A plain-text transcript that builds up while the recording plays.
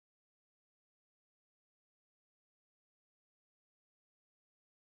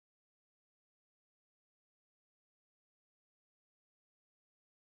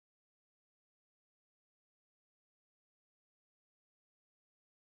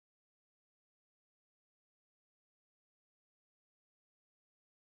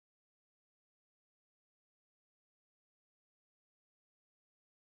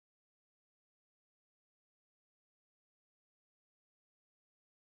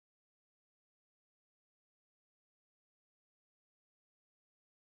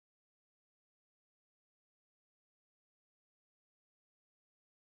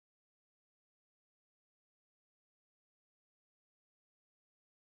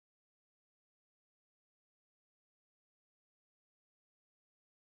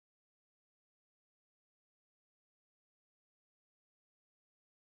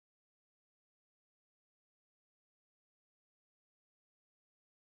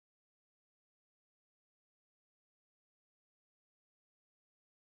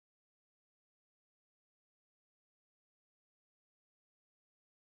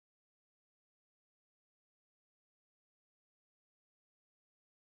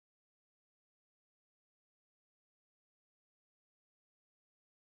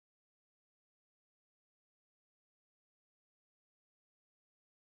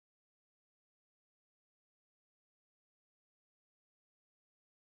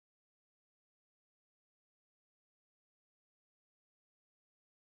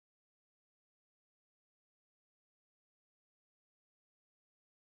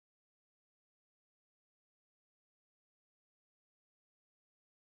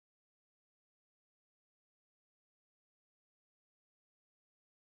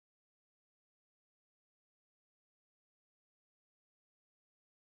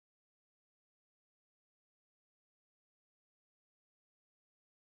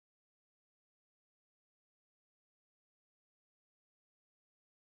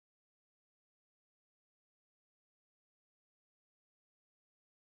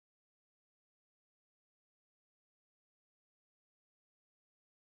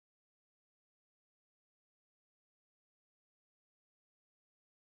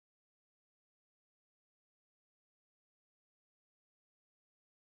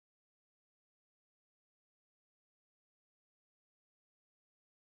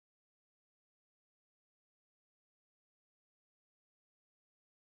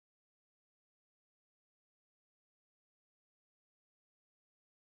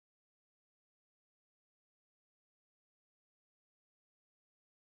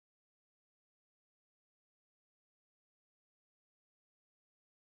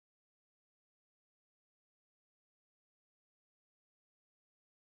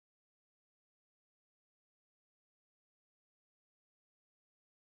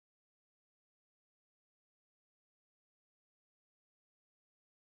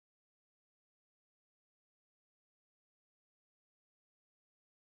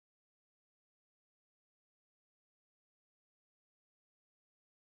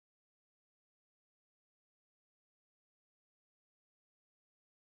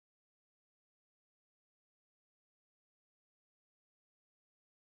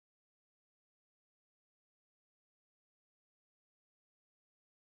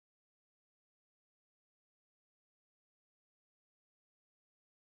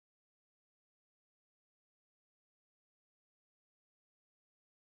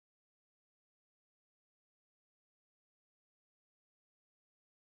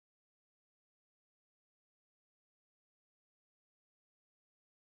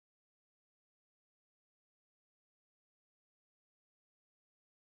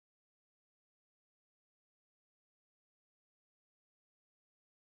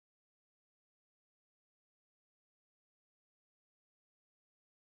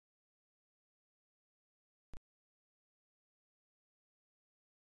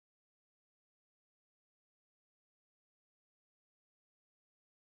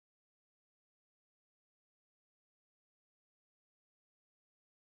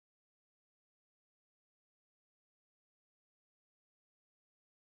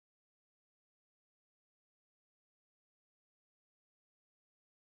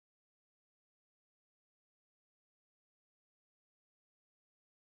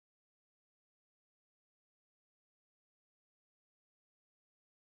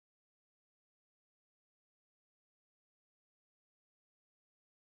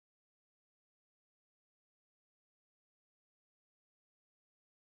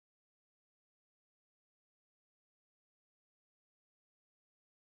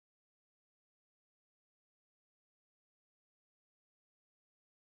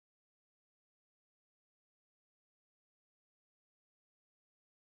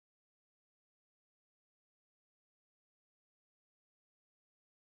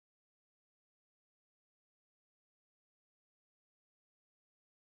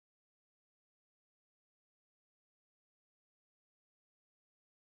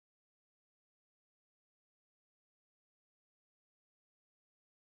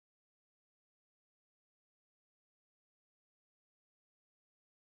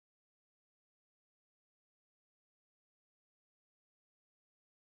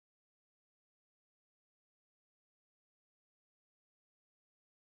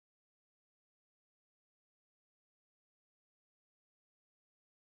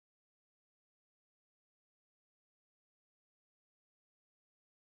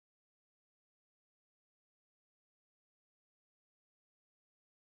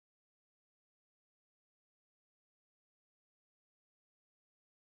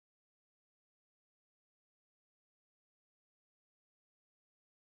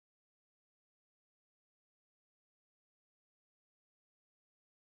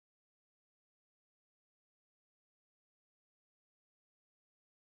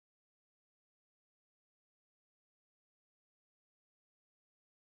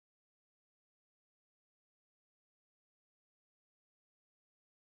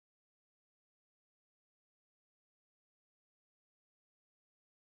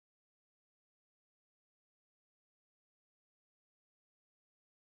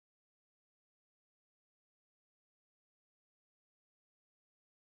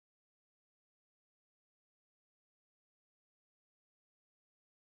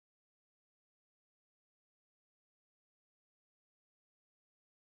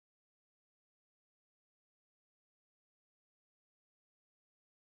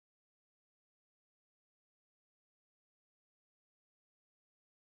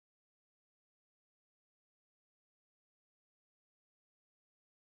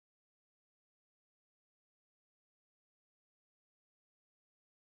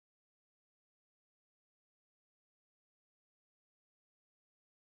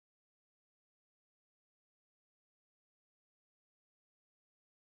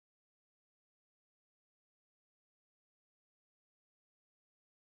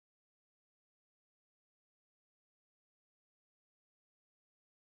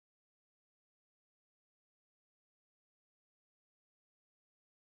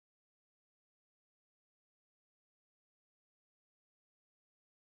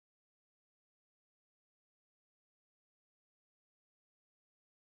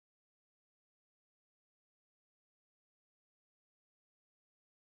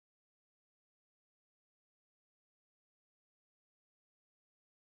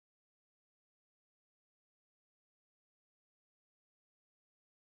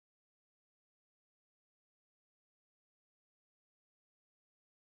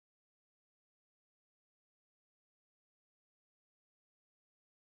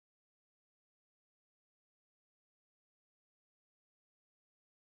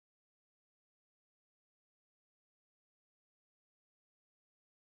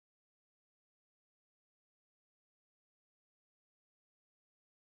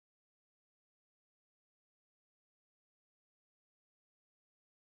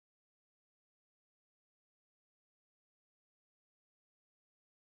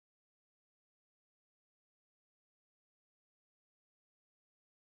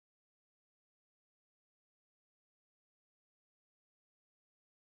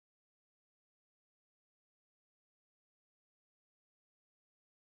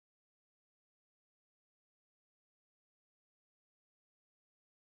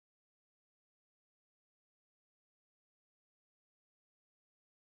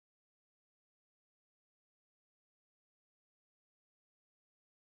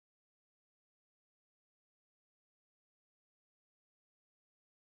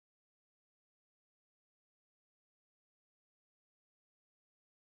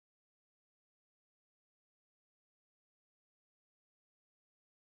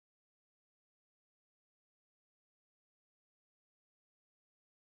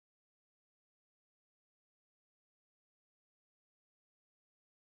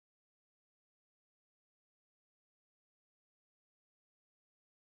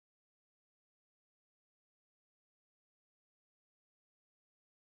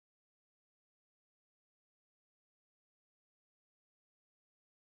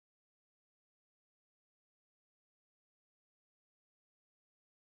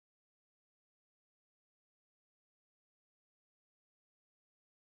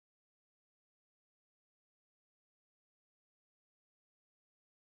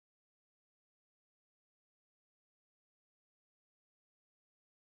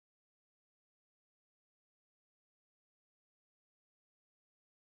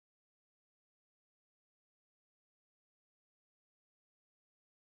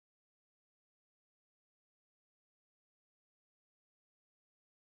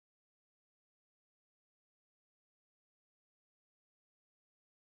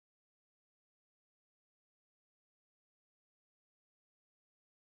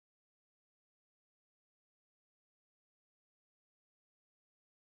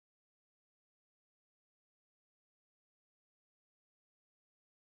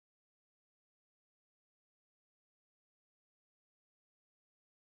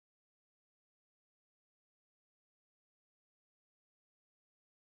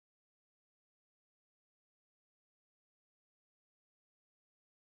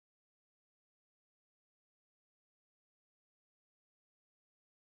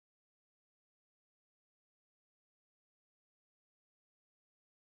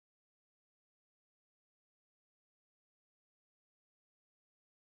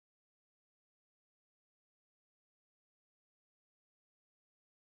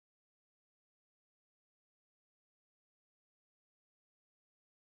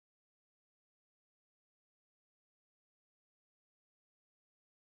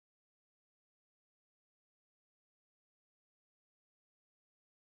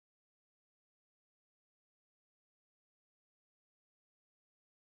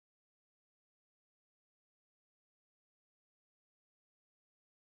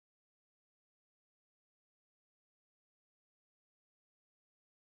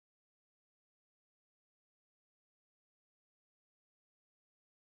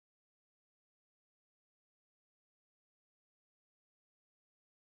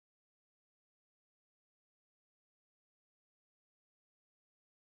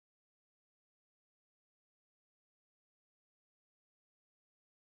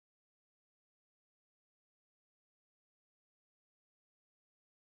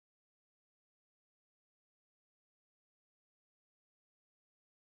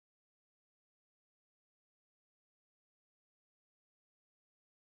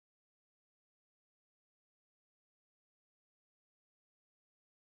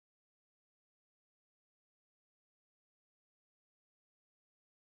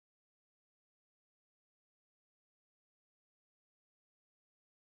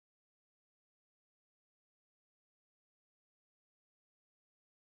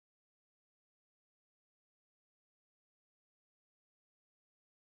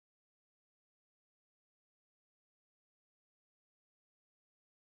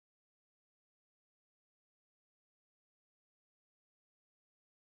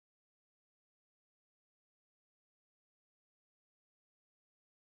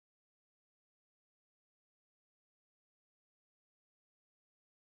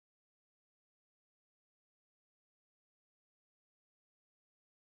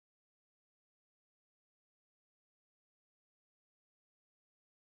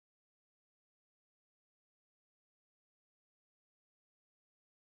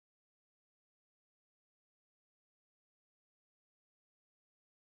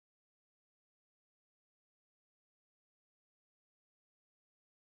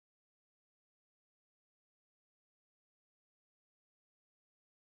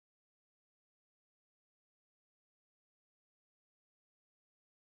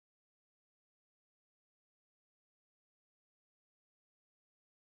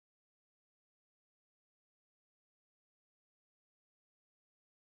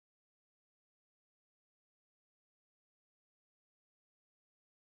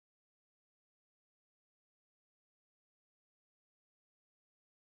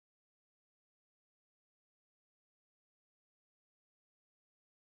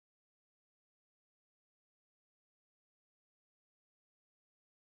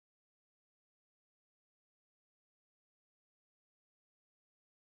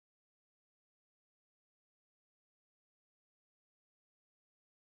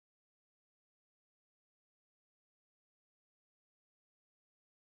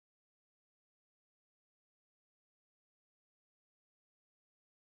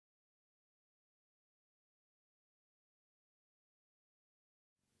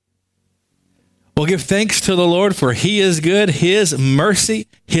Well, give thanks to the Lord, for he is good. His mercy,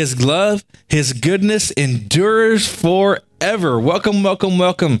 his love, his goodness endures forever. Welcome, welcome,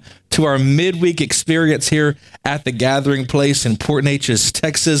 welcome to our midweek experience here at the Gathering Place in Port Neches,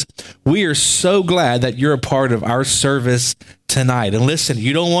 Texas. We are so glad that you're a part of our service tonight. And listen,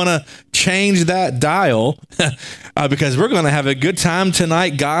 you don't want to change that dial because we're going to have a good time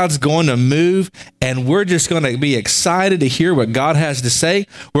tonight. God's going to move, and we're just going to be excited to hear what God has to say.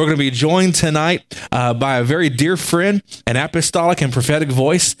 We're going to be joined tonight by a very dear friend, an apostolic and prophetic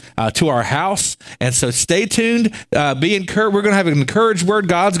voice to our house. And so stay tuned, be encouraged. We're going to have an encouraged word.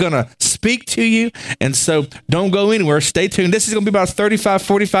 God's going to speak to you. And so don't go anywhere. Stay tuned. This is going to be about a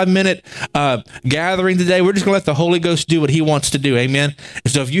 45 minute gathering today. We're just going to let the Holy Ghost do what he wants to do. Amen.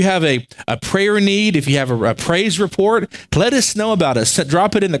 And so if you have a prayer need, if you have a praise report, let us know about it.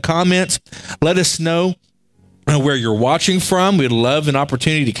 Drop it in the comments. Let us know where you're watching from. We'd love an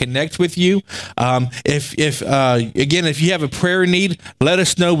opportunity to connect with you. If you have a prayer need, let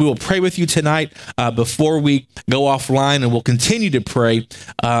us know. We will pray with you tonight before we go offline, and we'll continue to pray,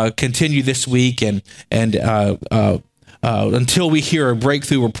 continue this week and until we hear a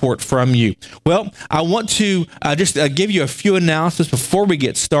breakthrough report from you. Well, I want to just give you a few announcements before we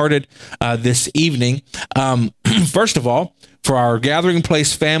get started this evening. First of all, for our Gathering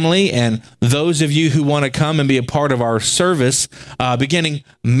Place family and those of you who want to come and be a part of our service, beginning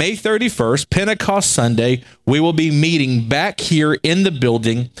May 31st, Pentecost Sunday, we will be meeting back here in the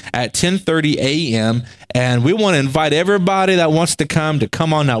building at 10:30 a.m., and we want to invite everybody that wants to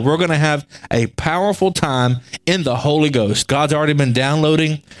come on now. We're going to have a powerful time in the Holy Ghost. God's already been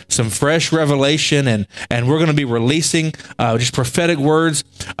downloading some fresh revelation, and we're going to be releasing just prophetic words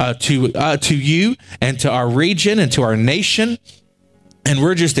to you and to our region and to our nation. And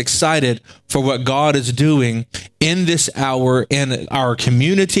we're just excited for what God is doing in this hour, in our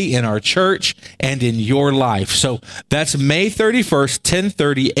community, in our church, and in your life. So that's May 31st,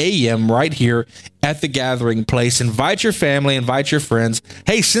 10:30 a.m. right here at the Gathering Place. Invite your family, invite your friends.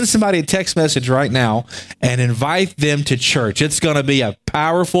 Hey, send somebody a text message right now and invite them to church. It's going to be a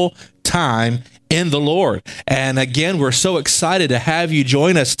powerful time in the Lord. And again, we're so excited to have you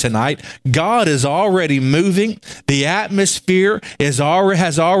join us tonight. God is already moving. The atmosphere has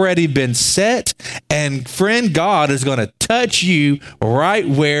already been set. And friend, God is going to touch you right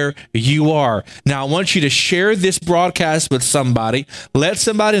where you are. Now, I want you to share this broadcast with somebody. Let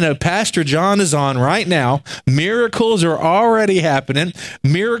somebody know Pastor John is on right now. Miracles are already happening.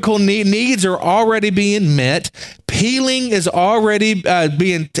 Miracle needs are already being met. Healing is already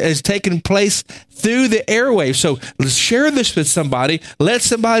taking place through the airwaves. So let's share this with somebody. Let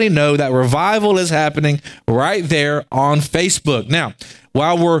somebody know that revival is happening right there on Facebook. Now,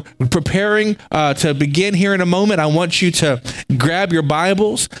 while we're preparing to begin here in a moment, I want you to grab your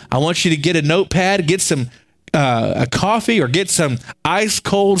Bibles. I want you to get a notepad, get some a coffee, or get some ice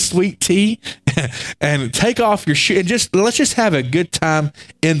cold sweet tea and take off your shoe and let's just have a good time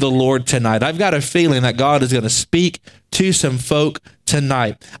in the Lord tonight. I've got a feeling that God is going to speak to some folk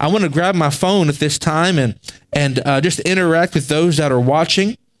tonight. I want to grab my phone at this time and just interact with those that are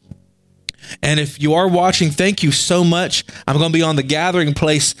watching. And if you are watching, thank you so much. I'm going to be on the Gathering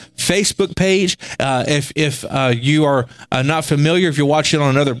Place Facebook page. If you are not familiar, if you're watching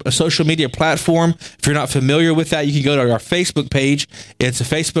on another social media platform, if you're not familiar with that, you can go to our Facebook page. It's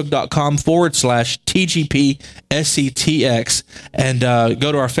facebook.com/tgp.church and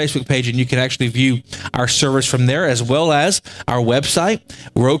go to our Facebook page, and you can actually view our service from there, as well as our website,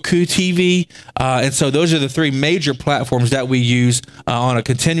 Roku TV. And so those are the three major platforms that we use on a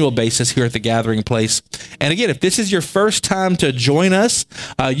continual basis here at the Gathering Place. And again, if this is your first time to join us,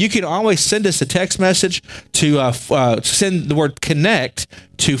 you can always send us a text message to send the word connect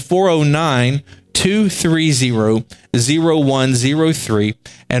to 409-230-0103,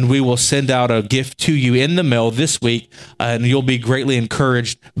 and we will send out a gift to you in the mail this week, and you'll be greatly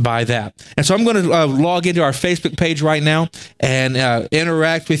encouraged by that. And so I'm going to log into our Facebook page right now and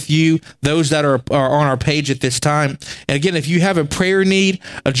interact with you, those that are on our page at this time. And again, if you have a prayer need,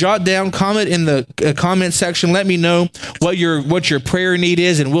 jot down, comment in the comment section. Let me know what your prayer need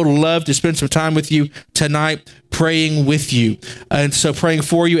is, and we'll love to spend some time with you tonight, praying with you. And so praying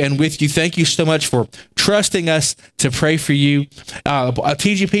for you and with you. Thank you so much for trusting us to pray for you.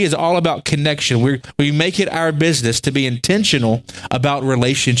 TGP is all about connection. We make it our business to be intentional about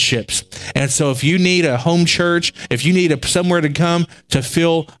relationships. And so if you need a home church, if you need somewhere to come to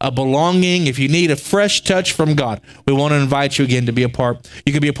feel a belonging, if you need a fresh touch from God, we want to invite you again to be a part.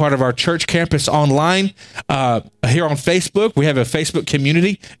 You can be a part of our church campus online here on Facebook. We have a Facebook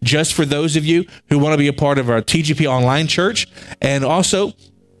community just for those of you who want to be a part of our TGP online church. And also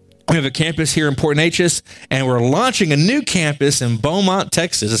We have a campus here in Port Neches, and we're launching a new campus in Beaumont,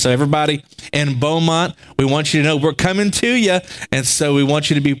 Texas. So everybody in Beaumont, we want you to know we're coming to you, and so we want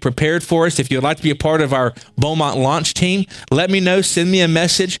you to be prepared for us. If you'd like to be a part of our Beaumont launch team, let me know. Send me a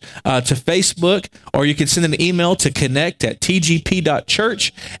message to Facebook, or you can send an email to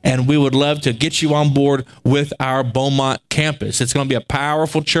connect@tgp.church, and we would love to get you on board with our Beaumont campus. It's going to be a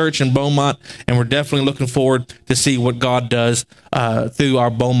powerful church in Beaumont, and we're definitely looking forward to see what God does through our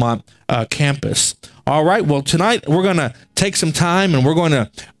Beaumont campus. All right. Well, tonight we're going to take some time and we're going to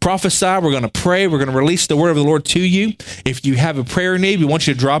prophesy. We're going to pray. We're going to release the word of the Lord to you. If you have a prayer need, we want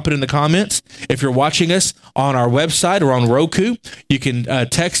you to drop it in the comments. If you're watching us on our website or on Roku, you can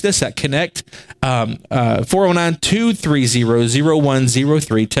text us at Connect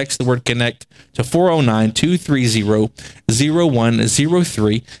 409-230-0103. Text the word Connect to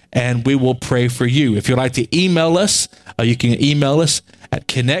 409-230-0103, and we will pray for you. If you'd like to email us, you can email us at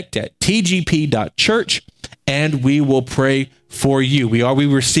connect@tgp.church, and we will pray for you. We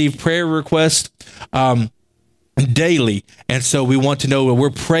receive prayer requests daily, and so we want to know that we're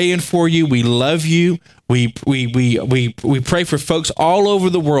praying for you. We love you. We pray for folks all over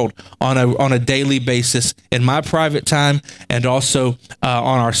the world on a daily basis in my private time, and also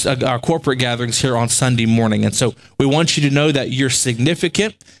on our corporate gatherings here on Sunday morning. And so we want you to know that you're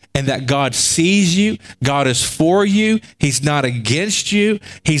significant, and that God sees you. God is for you. He's not against you.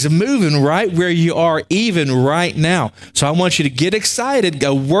 He's moving right where you are, even right now. So I want you to get excited.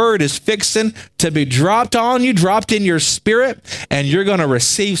 A word is fixing to be dropped on you, dropped in your spirit, and you're going to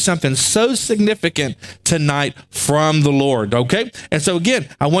receive something so significant tonight from the Lord, okay? And so again,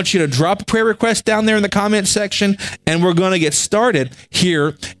 I want you to drop a prayer request down there in the comment section, and we're going to get started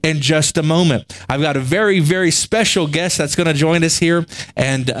here in just a moment. I've got a very, very special guest that's going to join us here,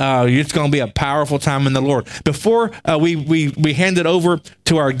 and it's going to be a powerful time in the Lord. Before we hand it over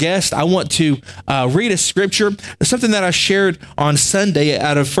to our guest, I want to read a scripture, something that I shared on Sunday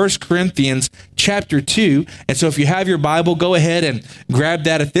out of 1 Corinthians chapter 2. And so if you have your Bible, go ahead and grab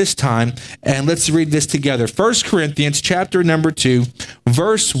that at this time, and let's read this together. 1 Corinthians chapter number 2,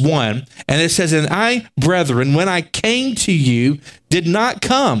 verse 1. And it says, "And I, brethren, when I came to you, did not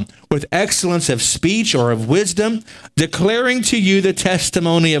come with excellence of speech or of wisdom, declaring to you the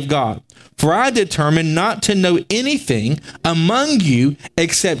testimony of God. For I determined not to know anything among you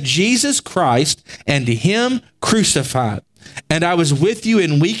except Jesus Christ and him crucified. And I was with you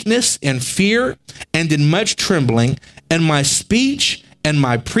in weakness and fear and in much trembling, and my speech and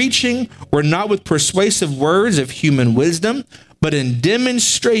my preaching were not with persuasive words of human wisdom, but in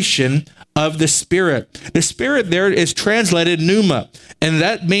demonstration of the Spirit." The Spirit there is translated pneuma, and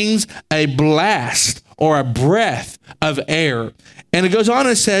that means a blast or a breath of air. And it goes on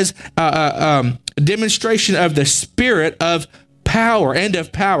and says, demonstration of the Spirit of power and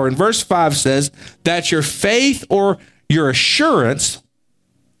of power. And verse 5 says that your faith or your assurance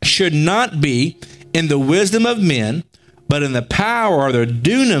should not be in the wisdom of men, but in the power or the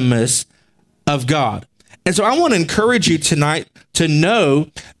dunamis of God. And so I want to encourage you tonight to know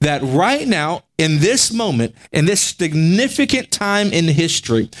that right now, in this moment, in this significant time in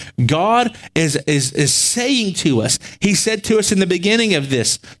history, God is saying to us, he said to us in the beginning of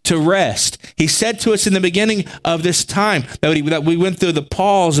this, to rest. He said to us in the beginning of this time that we went through the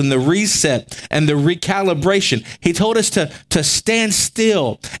pause and the reset and the recalibration. He told us to stand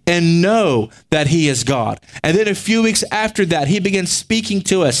still and know that he is God. And then a few weeks after that, he began speaking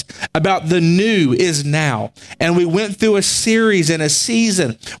to us about the new is now. And we went through a series and a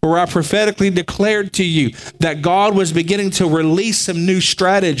season where I prophetically declared to you that God was beginning to release some new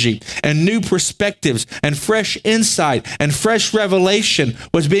strategy and new perspectives, and fresh insight and fresh revelation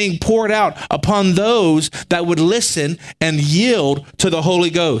was being poured out upon those that would listen and yield to the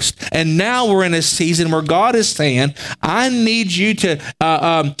Holy Ghost. And now we're in a season where God is saying, I need you to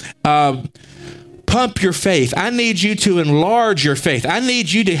pump your faith. I need you to enlarge your faith. I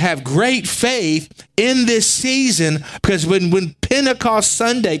need you to have great faith in this season, because when Pentecost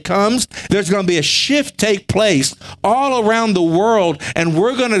Sunday comes, there's going to be a shift take place all around the world, and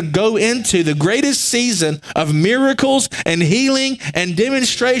we're going to go into the greatest season of miracles and healing and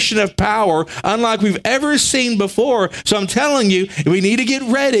demonstration of power unlike we've ever seen before. So I'm telling you, we need to get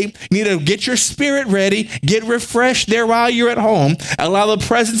ready. You need to get your spirit ready, get refreshed there while you're at home. Allow the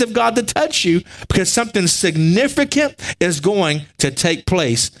presence of God to touch you, because something significant is going to take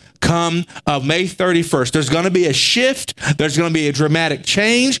place come May 31st. There's going to be a shift. There's going to be a dramatic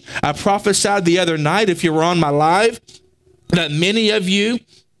change. I prophesied the other night, if you were on my live, that many of you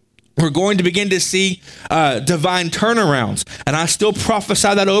We're going to begin to see divine turnarounds. And I still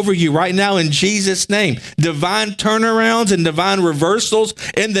prophesy that over you right now in Jesus' name. Divine turnarounds and divine reversals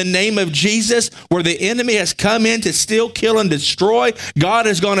in the name of Jesus. Where the enemy has come in to steal, kill, and destroy, God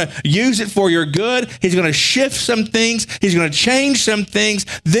is going to use it for your good. He's going to shift some things. He's going to change some things.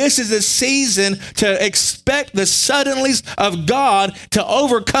 This is a season to expect the suddenlies of God to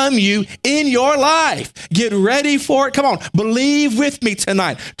overcome you in your life. Get ready for it. Come on, believe with me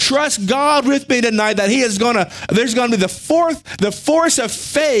tonight. Trust God with me tonight that there's going to be the force of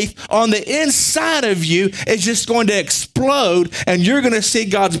faith on the inside of you is just going to explode, and you're going to see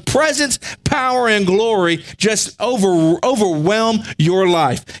God's presence, power, and glory just overwhelm your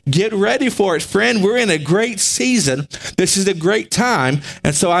life. Get ready for it, friend. We're in a great season. This is a great time.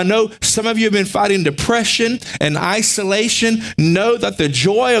 And so I know some of you have been fighting depression and isolation. Know that the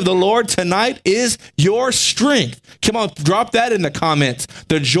joy of the Lord tonight is your strength. Come on, drop that in the comments.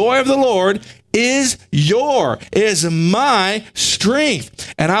 The joy of the Lord is my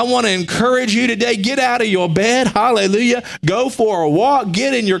strength. And I want to encourage you today, get out of your bed. Hallelujah. Go for a walk,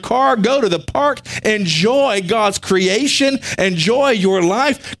 get in your car, go to the park, enjoy God's creation, enjoy your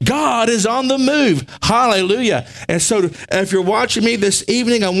life. God is on the move. Hallelujah. And so if you're watching me this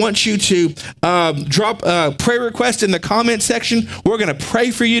evening, I want you to drop a prayer request in the comment section. We're going to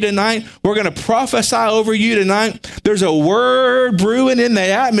pray for you tonight. We're going to prophesy over you tonight. There's a word brewing in the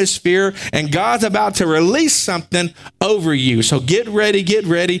atmosphere, and God's about to release something over you. So get ready, get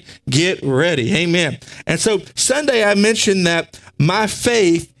ready, get ready. Amen. And so Sunday I mentioned that my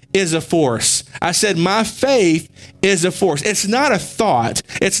faith is a force. I said my faith is a force. It's not a thought.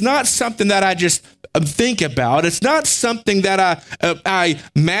 It's not something that I just think about. It's not something that I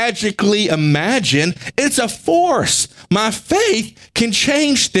magically imagine. It's a force. My faith can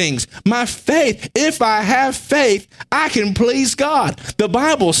change things. My faith, if I have faith, I can please God. The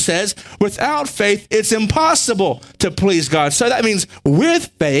Bible says without faith, it's impossible to please God. So that means with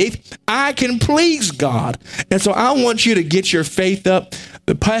faith, I can please God. And so I want you to get your faith up.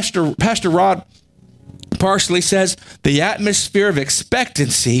 Pastor Rod Parsley says the atmosphere of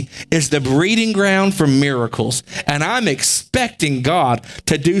expectancy is the breeding ground for miracles. And I'm expecting God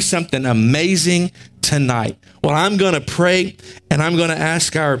to do something amazing tonight. Well, I'm going to pray, and I'm going to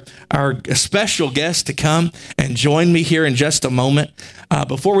ask our special guest to come and join me here in just a moment.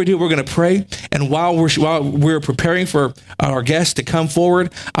 Before we do, we're going to pray. And while we're preparing for our guest to come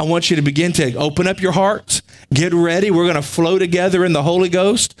forward, I want you to begin to open up your hearts. Get ready. We're going to flow together in the Holy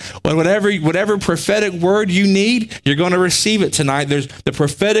Ghost. Whatever prophetic word you need, you're going to receive it tonight. The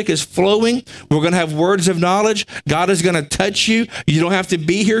prophetic is flowing. We're going to have words of knowledge. God is going to touch you. You don't have to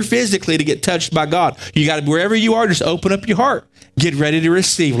be here physically to get touched by God. You got to, wherever you are, just open up your heart. Get ready to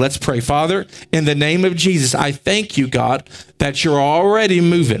receive. Let's pray. Father, in the name of Jesus, I thank you, God, that you're already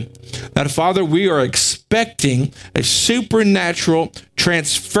moving. That, Father, we are expecting a supernatural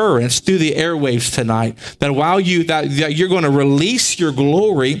transference through the airwaves tonight. That while that you're going to release your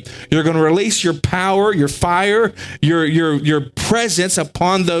glory, you're going to release your power, your fire, your presence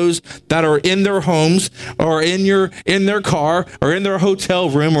upon those that are in their homes or in their car or in their hotel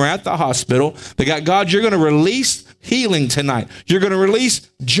room or at the hospital. God, you're going to release healing tonight. You're going to release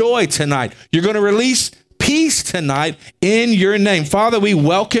joy tonight. You're going to release peace tonight in your name. Father, we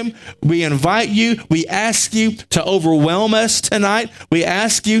welcome, we invite you, we ask you to overwhelm us tonight. We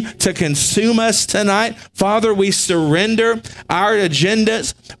ask you to consume us tonight. Father, we surrender our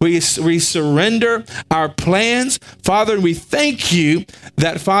agendas. We surrender our plans. Father, we thank you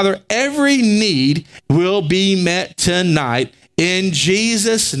that, Father, every need will be met tonight in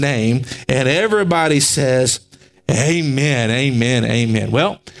Jesus' name. And everybody says, amen, amen, amen.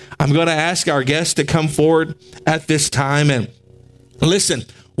 Well, I'm going to ask our guest to come forward at this time. And listen,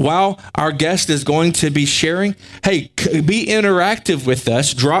 while our guest is going to be sharing, hey, be interactive with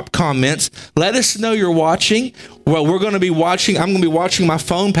us. Drop comments. Let us know you're watching. Well, we're going to be watching. I'm going to be watching my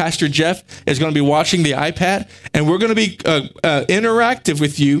phone. Pastor Jeff is going to be watching the iPad, and we're going to be interactive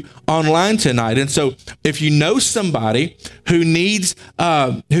with you online tonight. And so, if you know somebody who needs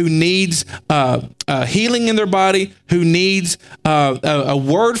healing in their body, who needs a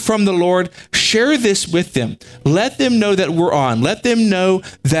word from the Lord, share this with them. Let them know that we're on. Let them know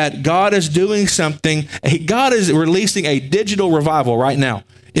that God is doing something. God is releasing a digital revival right now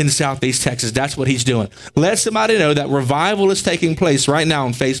in Southeast Texas. That's what he's doing. Let somebody know that revival is taking place right now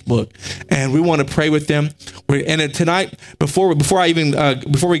on Facebook, and we want to pray with them. And tonight, before we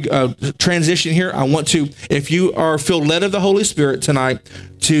transition here, I want to, if you feel led of the Holy Spirit tonight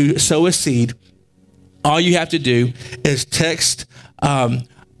to sow a seed, all you have to do is text.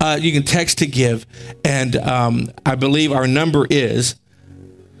 You can text to give, and I believe our number is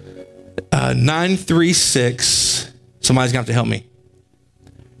 936. Somebody's going to have to help me.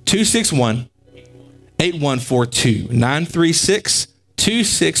 261-8142.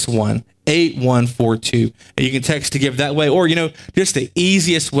 936-261-8142. And you can text to give that way. Or, just the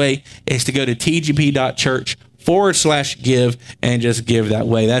easiest way is to go to tgp.church/give and just give that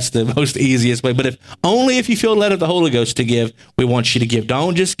way. That's the most easiest way. But if you feel led of the Holy Ghost to give, we want you to give.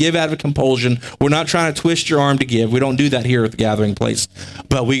 Don't just give out of compulsion. We're not trying to twist your arm to give. We don't do that here at the Gathering Place.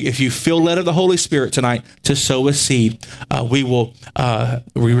 But if you feel led of the Holy Spirit tonight to sow a seed, we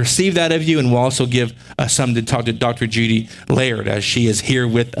receive that of you, and we'll also give some to talk to Dr. Judy Laird as she is here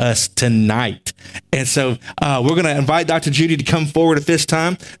with us tonight. And so we're going to invite Dr. Judy to come forward at this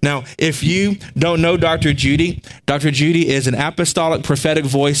time. Now, if you don't know Dr. Judy is an apostolic prophetic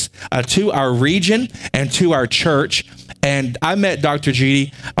voice to our region and to our church. And I met Dr.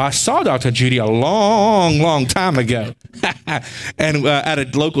 Judy. I saw Dr. Judy a long, long time ago, and at a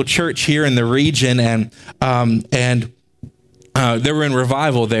local church here in the region, and they were in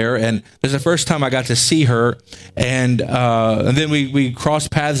revival there, and this is the first time I got to see her, and then we crossed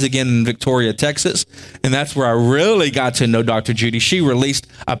paths again in Victoria, Texas, and that's where I really got to know Dr. Judy. She released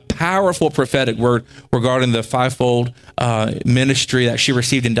a powerful prophetic word regarding the fivefold ministry that she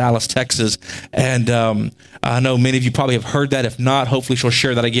received in Dallas, Texas, and I know many of you probably have heard that. If not, hopefully she'll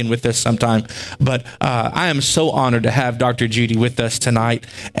share that again with us sometime. But I am so honored to have Dr. Judy with us tonight,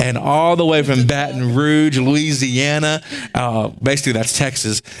 and all the way from Baton Rouge, Louisiana. Basically, that's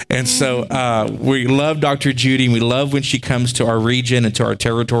Texas. And so we love Dr. Judy. We love when she comes to our region and to our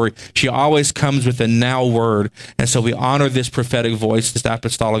territory. She always comes with a now word. And so we honor this prophetic voice, this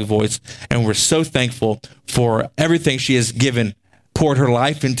apostolic voice. And we're so thankful for everything she has poured her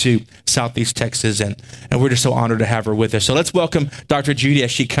life into Southeast Texas, and we're just so honored to have her with us. So let's welcome Dr. Judy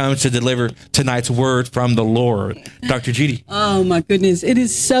as she comes to deliver tonight's word from the Lord. Dr. Judy. Oh, my goodness. It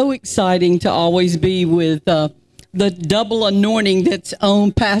is so exciting to always be with the double anointing that's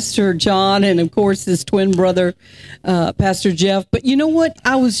on Pastor John and, of course, his twin brother, Pastor Jeff. But you know what?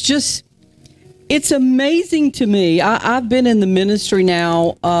 It's amazing to me. I've been in the ministry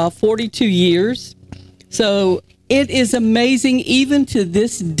now 42 years. So it is amazing, even to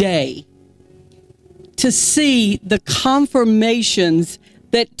this day, to see the confirmations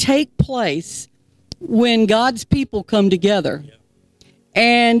that take place when God's people come together. Yeah.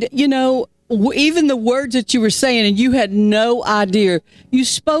 And, even the words that you were saying, and you had no idea, you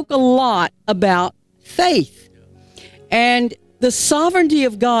spoke a lot about faith and the sovereignty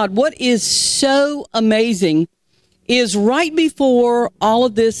of God. What is so amazing is right before all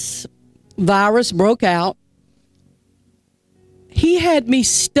of this virus broke out, he had me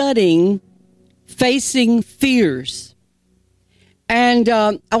studying facing fears. And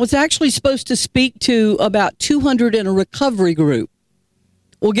I was actually supposed to speak to about 200 in a recovery group.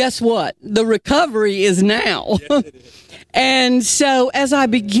 Well, guess what? The recovery is now. Yes, it is. And so as I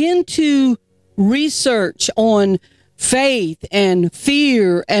begin to research on faith and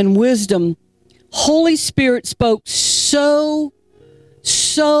fear and wisdom, Holy Spirit spoke so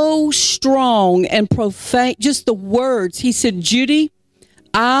strong and profound, just the words. He said, Judy,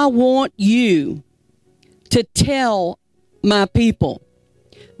 I want you to tell my people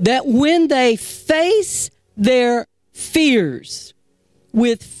that when they face their fears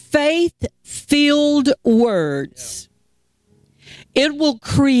with faith-filled words, it will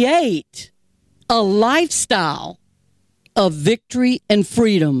create a lifestyle of victory and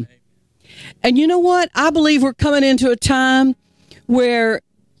freedom. And you know what? I believe we're coming into a time where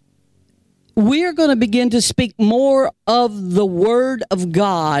we're going to begin to speak more of the Word of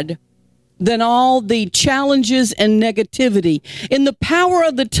God than all the challenges and negativity. In the power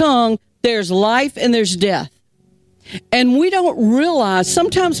of the tongue, there's life and there's death. And we don't realize,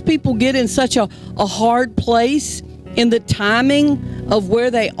 sometimes people get in such a hard place in the timing of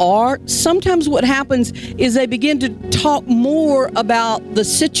where they are. Sometimes what happens is they begin to talk more about the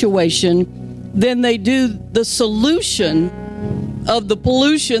situation than they do the solution of the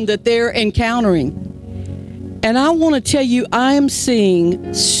pollution that they're encountering. And I want to tell you, I am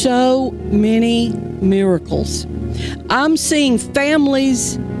seeing so many miracles. I'm seeing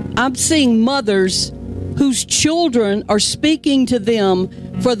families, I'm seeing mothers whose children are speaking to them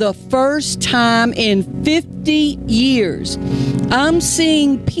for the first time in 50 years. I'm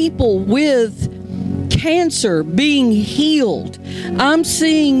seeing people with cancer being healed. I'm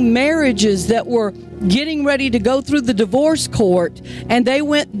seeing marriages that were getting ready to go through the divorce court, and they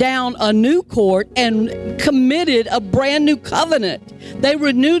went down a new court and committed a brand new covenant. They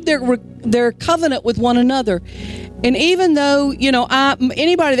renewed their their covenant with one another. And even though,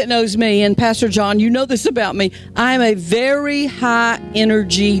 anybody that knows me, and Pastor John, you know this about me, I am a very high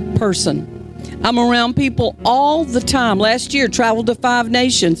energy person. I'm around people all the time. Last year, traveled to 5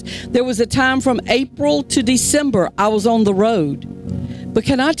 nations. There was a time from April to December I was on the road. But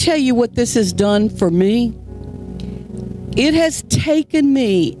can I tell you what this has done for me? It has taken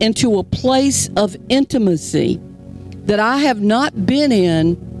me into a place of intimacy that I have not been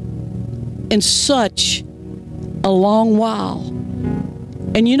in such a long while.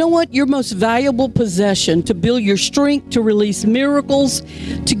 And you know what? Your most valuable possession to build your strength, to release miracles,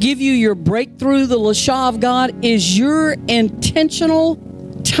 to give you your breakthrough, the Lashah of God, is your intentional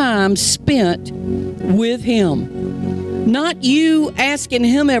time spent with Him. Not you asking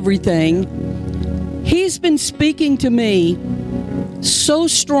Him everything. He's been speaking to me so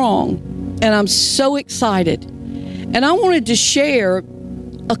strong, and I'm so excited. And I wanted to share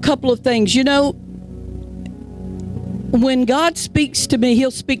a couple of things. When God speaks to me,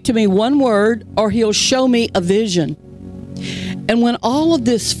 He'll speak to me one word or He'll show me a vision. And when all of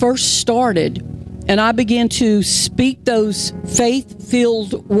this first started and I began to speak those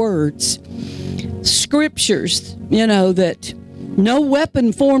faith-filled words, scriptures, that no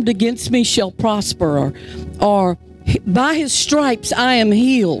weapon formed against me shall prosper, or by His stripes I am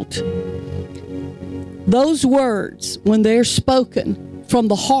healed. Those words, when they're spoken from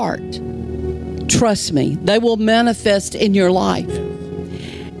the heart, trust me, they will manifest in your life.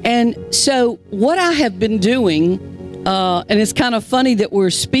 And so what I have been doing, and it's kind of funny that we're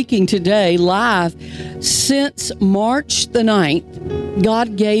speaking today live, since March the 9th,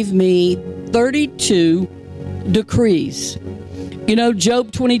 God gave me 32 decrees.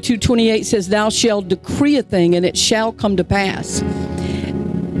 Job 22:28 says, "Thou shalt decree a thing, and it shall come to pass."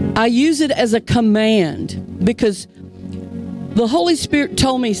 I use it as a command because the Holy Spirit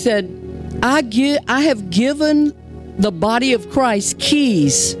told me, said, I have given the body of Christ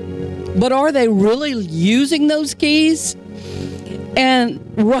keys, but are they really using those keys? And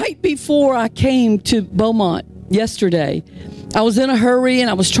right before I came to Beaumont yesterday, I was in a hurry and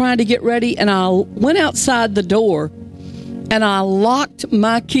I was trying to get ready, and I went outside the door and I locked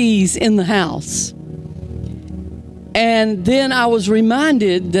my keys in the house. And then I was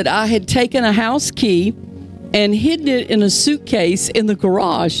reminded that I had taken a house key and hidden it in a suitcase in the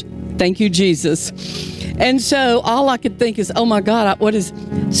garage. Thank you, Jesus. And so all I could think is, oh my God, what is...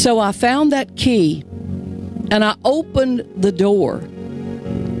 So I found that key and I opened the door,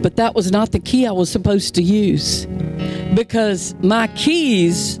 but that was not the key I was supposed to use, because my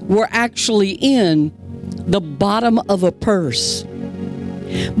keys were actually in the bottom of a purse.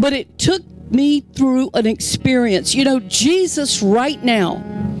 But it took me through an experience. Jesus right now,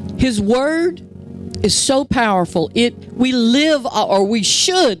 His word is so powerful. We live, or we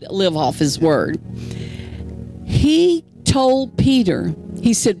should live off His word. He told Peter,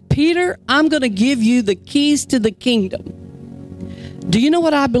 He said, "Peter, I'm going to give you the keys to the kingdom." Do you know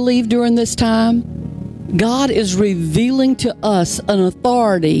what I believe during this time? God is revealing to us an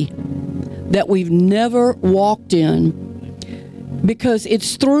authority that we've never walked in, because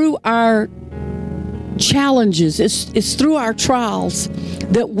it's through our challenges, it's through our trials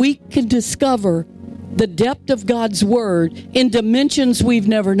that we can discover the depth of God's word in dimensions we've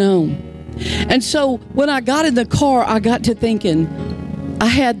never known. And so when I got in the car, I got to thinking I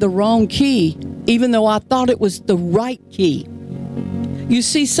had the wrong key, even though I thought it was the right key. You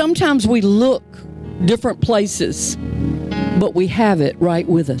see, sometimes we look different places, but we have it right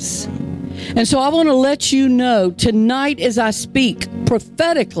with us. And so I want to let you know tonight, as I speak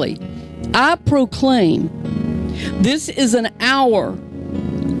prophetically, I proclaim this is an hour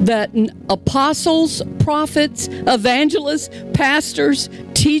that apostles, prophets, evangelists, pastors,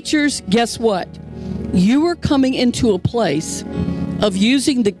 teachers, guess what? You are coming into a place of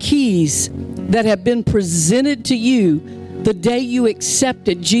using the keys that have been presented to you the day you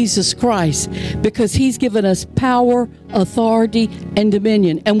accepted Jesus Christ, because He's given us power, authority, and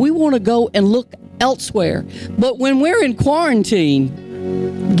dominion. And we want to go and look elsewhere. But when we're in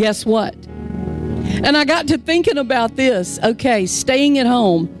quarantine, guess what? And I got to thinking about this. Okay, staying at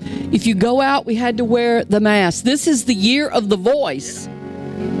home. If you go out, we had to wear the mask. This is the year of the voice.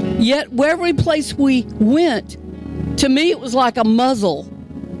 Yet, every place we went, to me, it was like a muzzle.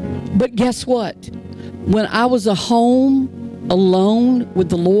 But guess what? When I was at home, alone with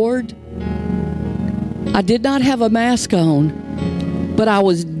the Lord, I did not have a mask on, but I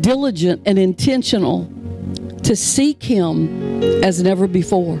was diligent and intentional to seek Him as never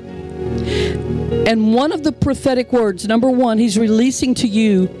before. And one of the prophetic words, number one, He's releasing to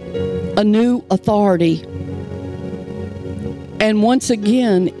you a new authority. And once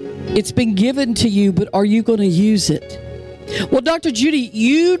again, It's been given to you, but are you going to use it? Well, Dr. Judy,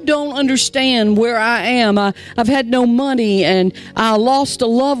 you don't understand where I am. I've had no money and I lost a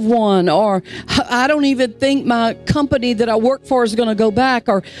loved one, or I don't even think my company that I work for is going to go back,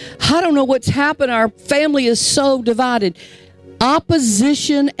 or I don't know what's happened. Our family is so divided.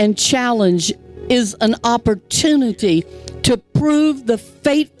 Opposition and challenge is an opportunity to prove the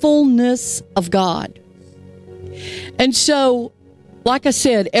faithfulness of God. And so, like I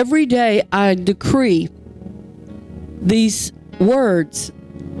said, every day I decree these words,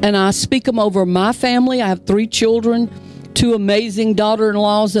 and I speak them over my family. I have 3 children, 2 amazing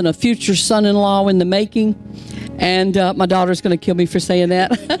daughter-in-laws, and a future son-in-law in the making. And my daughter's going to kill me for saying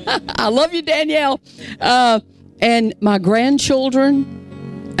that. I love you, Danielle. And my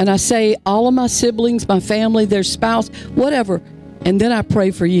grandchildren, and I say all of my siblings, my family, their spouse, whatever. And then I pray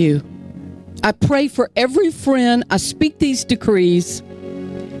for you. I pray for every friend. I speak these decrees.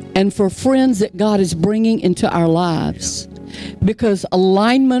 And for friends that God is bringing into our lives. Because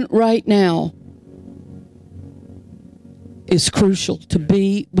alignment right now is crucial to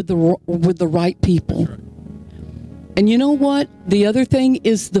be with the right people. And you know what? The other thing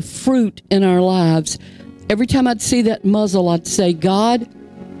is the fruit in our lives. Every time I'd see that muzzle, I'd say, God,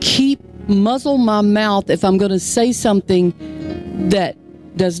 muzzle my mouth if I'm going to say something that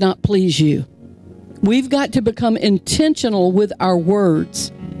does not please you. We've got to become intentional with our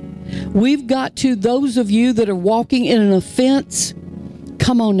words. We've got to, those of you that are walking in an offense,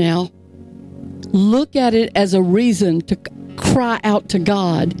 come on now. Look at it as a reason to cry out to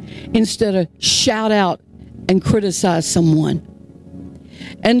God instead of shout out and criticize someone.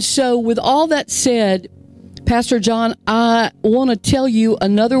 And so with all that said, Pastor John, I want to tell you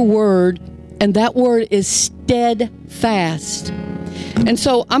another word, and that word is steadfast. And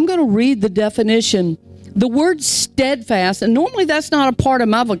so I'm going to read the definition. The word steadfast, and normally that's not a part of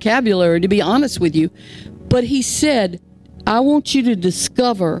my vocabulary, to be honest with you, but he said, I want you to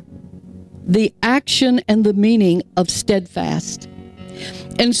discover the action and the meaning of steadfast.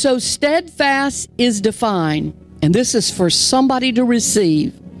 And so steadfast is defined, and this is for somebody to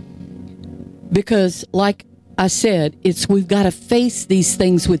receive, because like I said, we've got to face these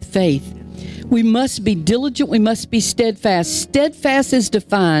things with faith. We must be diligent. We must be steadfast. Steadfast is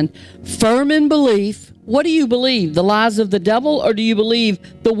defined, firm in belief. What do you believe? The lies of the devil, or do you believe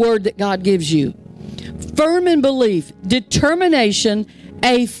the word that God gives you? Firm in belief, determination,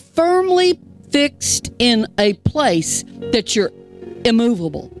 a firmly fixed in a place that you're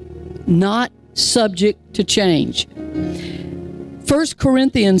immovable, not subject to change. 1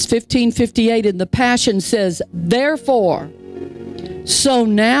 Corinthians 15:58 in the Passion says, therefore, so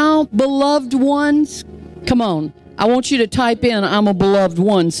now, beloved ones, come on, I want you to type in, I'm a beloved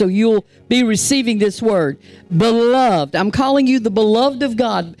one, so you'll be receiving this word. Beloved, I'm calling you the beloved of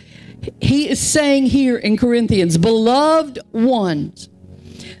God. He is saying here in Corinthians, beloved ones,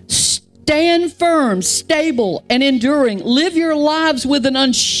 stand firm, stable, and enduring. Live your lives with an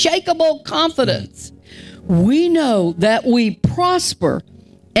unshakable confidence. We know that we prosper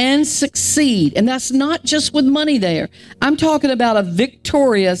and succeed. And that's not just with money there. I'm talking about a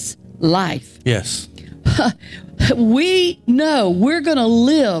victorious life. Yes. We know we're going to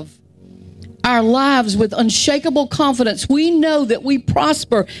live our lives with unshakable confidence. We know that we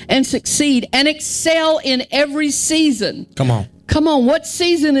prosper and succeed and excel in every season. Come on. Come on. What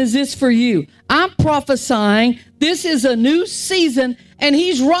season is this for you? I'm prophesying this is a new season, and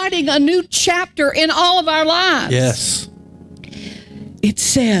he's writing a new chapter in all of our lives. Yes. It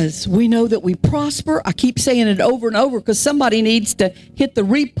says we know that we prosper. I keep saying it over and over because somebody needs to hit the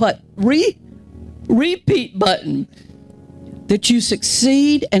repeat button. That you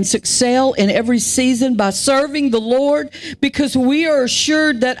succeed and excel in every season by serving the Lord, because we are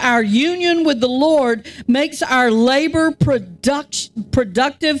assured that our union with the Lord makes our labor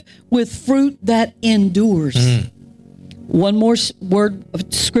productive with fruit that endures. One more word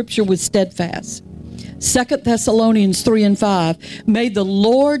of scripture with steadfast. 2 Thessalonians 3:5. May the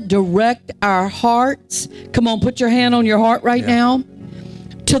Lord direct our hearts. Come on, put your hand on your heart right now.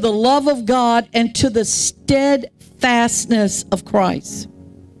 To the love of God and to the steadfastness of Christ.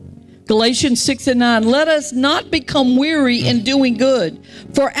 Galatians 6:9. Let us not become weary in doing good,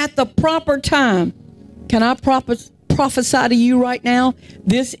 for at the proper time. Can I prophesy to you right now?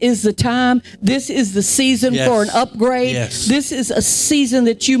 This is the time. This is the season for an upgrade. Yes. This is a season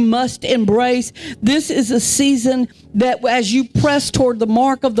that you must embrace. This is a season that as you press toward the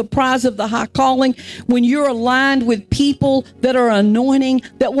mark of the prize of the high calling, when you're aligned with people that are anointing,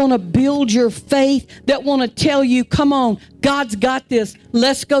 that want to build your faith, that want to tell you, come on, God's got this.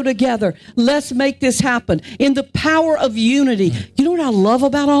 Let's go together. Let's make this happen. In the power of unity. You know what I love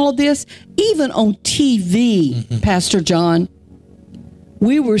about all of this? Even on TV, Pastor John,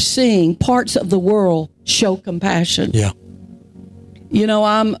 we were seeing parts of the world show compassion. Yeah. You know,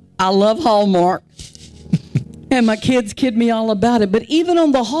 I love Hallmark. And my kids kid me all about it. But even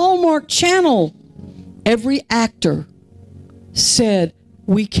on the Hallmark channel, every actor said,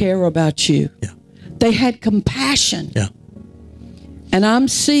 we care about you. Yeah. They had compassion. Yeah. And I'm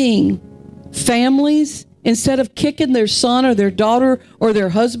seeing families, instead of kicking their son or their daughter or their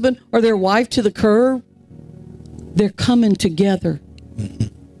husband or their wife to the curb, they're coming together.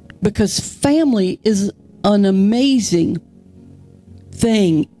 Because family is an amazing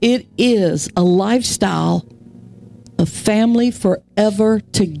thing. It is a lifestyle of family forever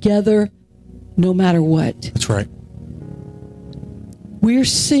together, no matter what. That's right. We're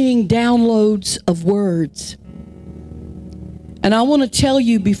seeing downloads of words. And I want to tell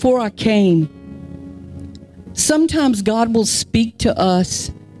you, before I came, sometimes God will speak to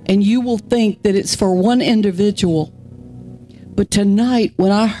us and you will think that it's for one individual. But tonight,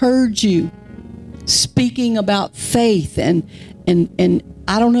 when I heard you speaking about faith and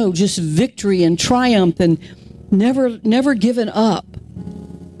I don't know, just victory and triumph and never giving up,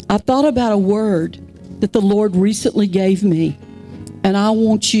 I thought about a word that the Lord recently gave me, and I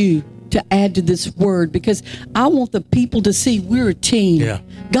want you to add to this word because I want the people to see we're a team. Yeah.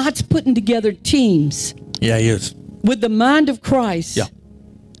 God's putting together teams. Yeah, He is. With the mind of Christ. Yeah.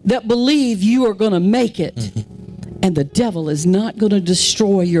 That believe you are going to make it, and the devil is not going to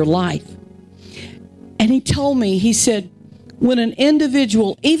destroy your life. And he told me, he said, when an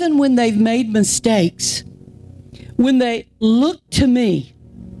individual, even when they've made mistakes, when they look to me,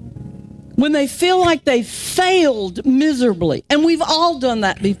 when they feel like they failed miserably, and we've all done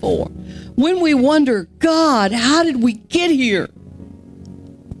that before, when we wonder, God, how did we get here?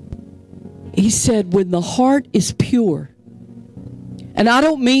 He said, when the heart is pure, and I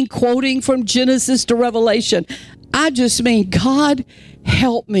don't mean quoting from Genesis to Revelation, I just mean, God,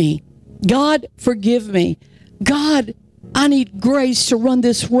 help me. God, forgive me. God, I need grace to run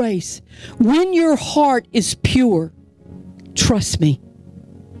this race. When your heart is pure, trust me,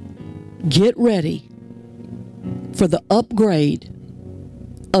 get ready for the upgrade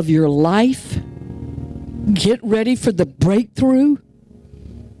of your life. Get ready for the breakthrough.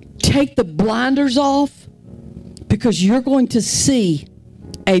 Take the blinders off, because you're going to see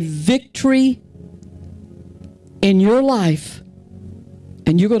a victory in your life,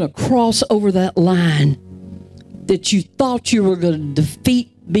 and you're going to cross over that line that you thought you were going to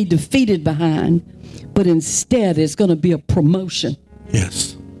be defeated behind, but instead it's going to be a promotion.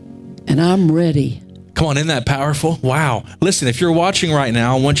 Yes. And I'm ready. Come on, isn't that powerful? Wow. Listen, if you're watching right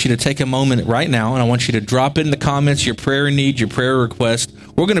now, I want you to take a moment right now, and I want you to drop in the comments your prayer need, your prayer request.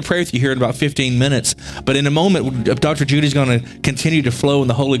 We're going to pray with you here in about 15 minutes. But in a moment, Dr. Judy's going to continue to flow in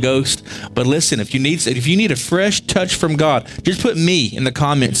the Holy Ghost. But listen, if you need a fresh touch from God, just put me in the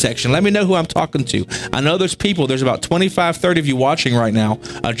comment section. Let me know who I'm talking to. I know there's about 25, 30 of you watching right now,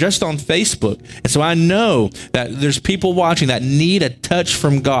 just on Facebook. And so I know that there's people watching that need a touch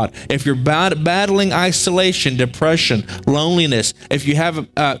from God. If you're battling isolation, depression, loneliness, if you have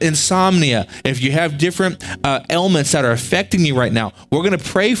insomnia, if you have different ailments that are affecting you right now, we're going to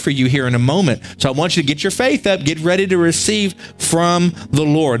pray for you here in a moment. So I want you to get your faith up, get ready to receive from the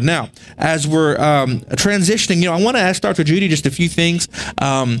Lord. Now, as we're transitioning, I want to ask Dr. Judy just a few things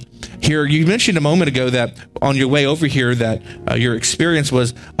here. You mentioned a moment ago that on your way over here that your experience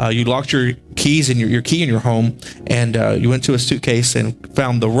was you locked your keys in your key in your home, and you went to a suitcase and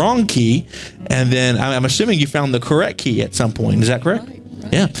found the wrong key, and then I'm assuming you found the correct key at some point. Is that correct?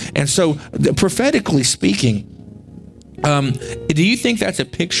 Right. Yeah. And so prophetically speaking, do you think that's a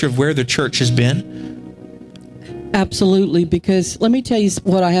picture of where the church has been? Absolutely, because let me tell you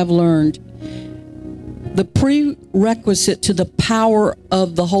what I have learned. The prerequisite to the power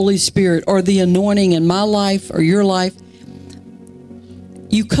of the Holy Spirit or the anointing in my life or your life,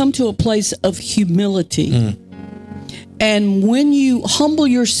 you come to a place of humility. And when you humble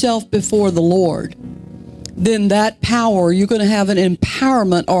yourself before the Lord, then that power, you're going to have an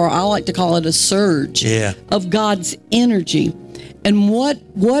empowerment, or I like to call it a surge of God's energy. And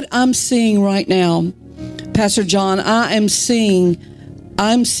what I'm seeing right now, Pastor John, I'm seeing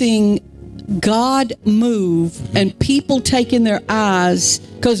God move and people taking their eyes,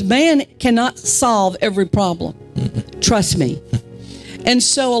 because man cannot solve every problem. Trust me. And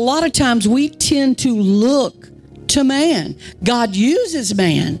so a lot of times we tend to look to man. God uses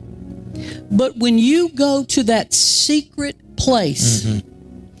man. But when you go to that secret place,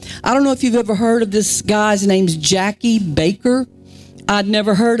 I don't know if you've ever heard of this guy's name's Jackie Baker. I'd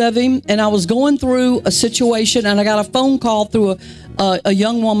never heard of him, and I was going through a situation, and I got a phone call through a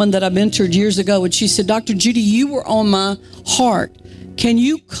young woman that I mentored years ago, and she said, Dr. Judy, you were on my heart. Can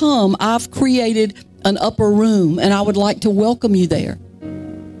you come? I've created an upper room, and I would like to welcome you there.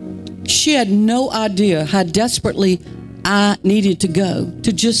 She had no idea how desperately I needed to go,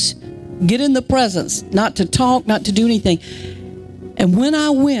 to just get in the presence, not to talk, not to do anything. And when I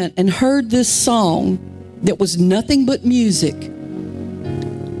went and heard this song that was nothing but music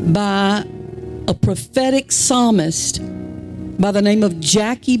by a prophetic psalmist by the name of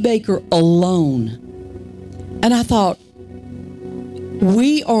Jackie Baker, Alone. And I thought,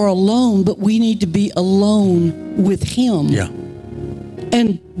 we are alone, but we need to be alone with him. Yeah.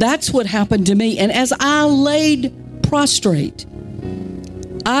 And that's what happened to me. And as I laid prostrate,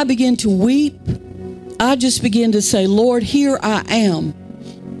 I began to weep. I just began to say, Lord, here I am.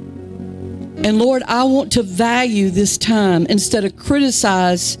 And Lord, I want to value this time instead of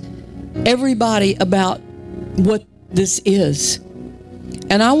criticize everybody about what this is.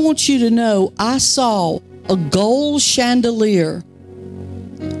 And I want you to know, I saw a gold chandelier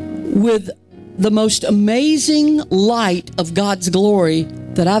with the most amazing light of God's glory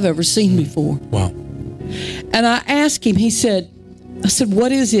that I've ever seen before. Wow. And I asked him, I said,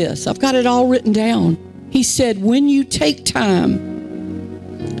 what is this? I've got it all written down. He said, when you take time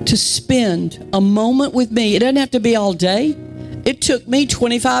to spend a moment with me, it doesn't have to be all day. It took me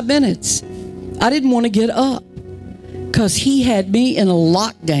 25 minutes. I didn't want to get up because he had me in a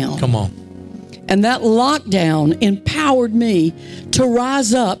lockdown. Come on. And that lockdown empowered me to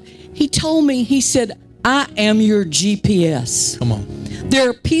rise up. He told me, he said, I am your GPS. Come on. There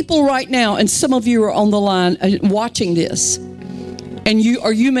are people right now, and some of you are on the line watching this, and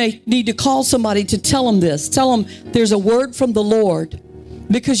you may need to call somebody to tell them this. Tell them there's a word from the Lord.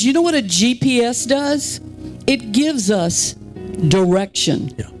 Because you know what a GPS does? It gives us direction.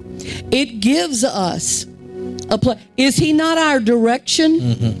 Yeah. It gives us a place. Is he not our direction?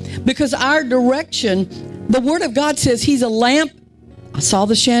 Mm-hmm. Because our direction, the Word of God says he's a lamp. I saw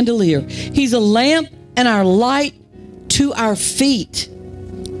the chandelier. He's a lamp and our light to our feet.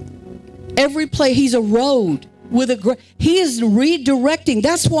 Every place, he's a road with he is redirecting.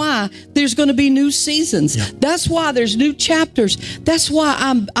 That's why there's going to be new seasons. Yeah. That's why there's new chapters. That's why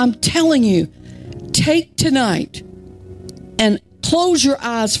I'm telling you, take tonight and close your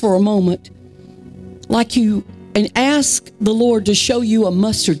eyes for a moment and ask the Lord to show you a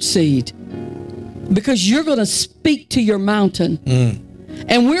mustard seed, because you're going to speak to your mountain.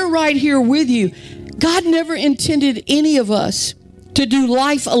 And we're right here with you. God never intended any of us to do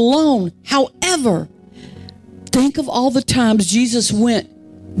life alone. However, think of all the times Jesus went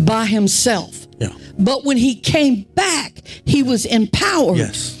by himself. Yeah. But when he came back, he was empowered.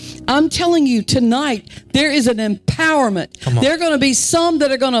 Yes. I'm telling you tonight, there is an empowerment. There are going to be some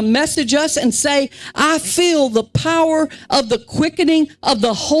that are going to message us and say, I feel the power of the quickening of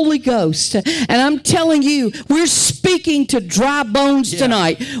the Holy Ghost. And I'm telling you, we're speaking to dry bones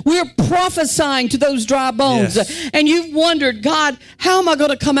tonight. We're prophesying to those dry bones. Yes. And you've wondered, God, how am I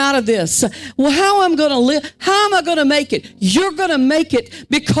going to come out of this? Well, how am I going to live? How am I going to make it? You're going to make it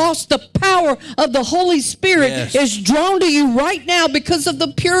because the power of the Holy Spirit is drawn to you right now because of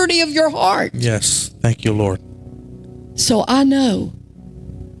the purity of your heart. Yes. Thank you, Lord. So I know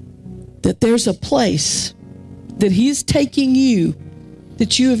that there's a place that he's taking you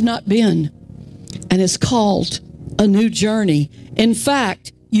that you have not been, and it's called a new journey. In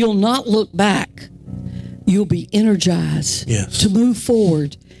fact, you'll not look back. You'll be energized to move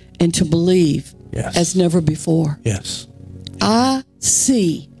forward and to believe as never before. Yes. I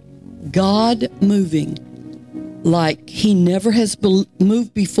see God moving like he never has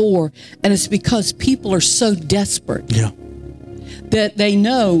moved before, and it's because people are so desperate that they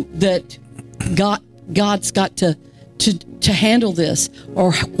know that God's got to handle this,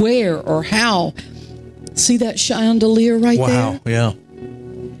 or where or how. See that chandelier right there? Wow, yeah.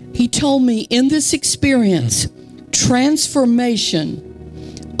 He told me in this experience, transformation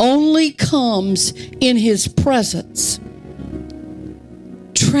only comes in his presence.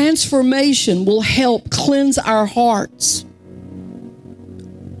 Transformation will help cleanse our hearts,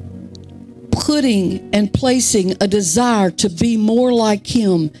 putting and placing a desire to be more like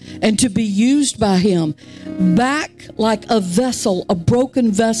him and to be used by him, back like a vessel, a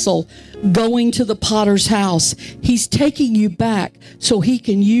broken vessel going to the potter's house. He's taking you back so he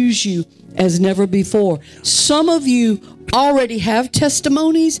can use you as never before. Some of you already have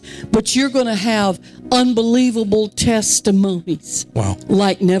testimonies, but you're going to have unbelievable testimonies. Wow.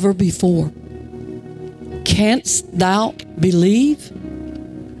 Like never before. Canst thou believe?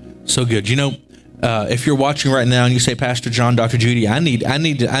 So good. You know, if you're watching right now and you say, Pastor John, Dr. Judy, I need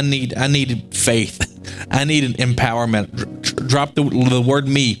faith. I need an empowerment. Drop the word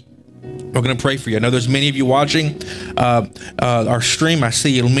me. We're going to pray for you. I know there's many of you watching our stream. I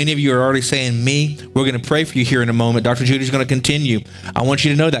see many of you are already saying me. We're going to pray for you here in a moment. Dr. Judy's going to continue. I want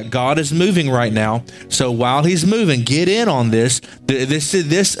you to know that God is moving right now. So while he's moving, get in on this.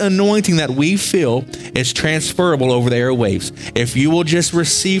 This anointing that we feel is transferable over the airwaves. If you will just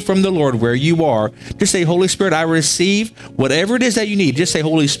receive from the Lord where you are, just say, Holy Spirit, I receive whatever it is that you need. Just say,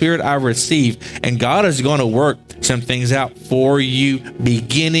 Holy Spirit, I receive. And God is going to work some things out for you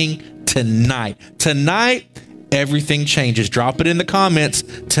beginning tonight. Tonight, everything changes. Drop it in the comments.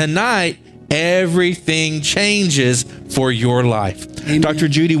 Tonight, everything changes for your life. Amen. Dr.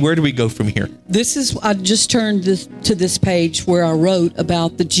 Judy, where do we go from here? I just turned to this page where I wrote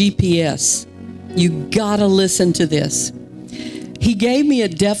about the GPS. You gotta listen to this. He gave me a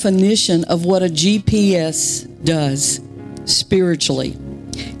definition of what a GPS does spiritually.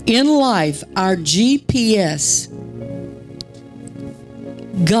 In life, our GPS,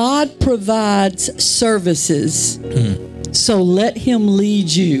 God provides services, so let him lead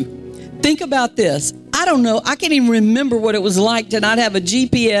you. Think about this. I don't know. I can't even remember what it was like to not have a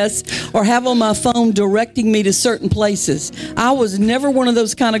GPS or have on my phone directing me to certain places. I was never one of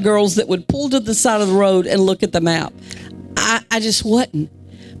those kind of girls that would pull to the side of the road and look at the map. I just wasn't.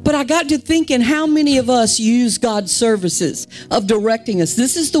 But I got to thinking, how many of us use God's services of directing us?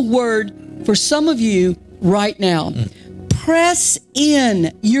 This is the word for some of you right now. Press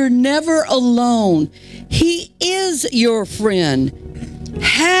in. You're never alone. He is your friend.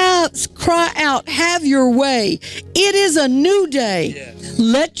 Cry out, have your way. It is a new day. Yes.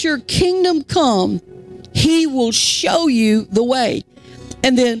 Let your kingdom come. He will show you the way.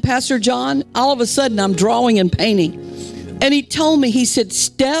 And then Pastor John, all of a sudden I'm drawing and painting. And he told me, he said,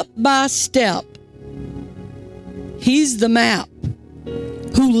 step by step, he's the map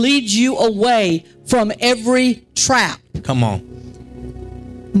who leads you away from every trap. Come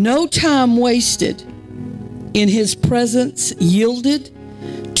on. No time wasted in his presence, yielded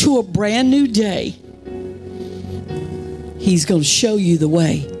to a brand new day. He's going to show you the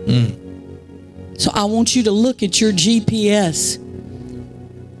way. So I want you to look at your GPS.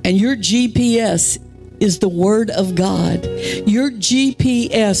 And your GPS is the Word of God. Your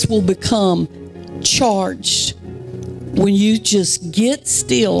GPS will become charged when you just get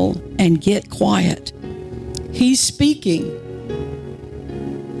still and get quiet. He's speaking.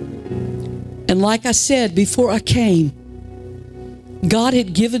 And like I said before I came, God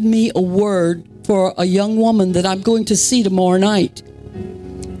had given me a word for a young woman that I'm going to see tomorrow night.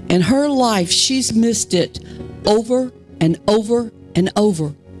 And her life, she's missed it over and over and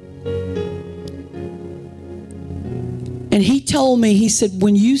over. And he told me, he said,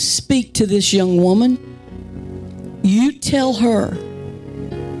 when you speak to this young woman, you tell her,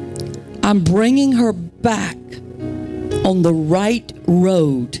 I'm bringing her back on the right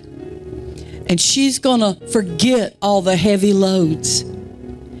road. And she's going to forget all the heavy loads.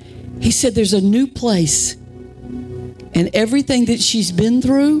 He said there's a new place. And everything that she's been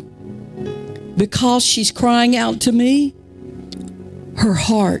through, because she's crying out to me, her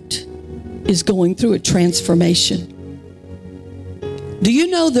heart is going through a transformation. Do you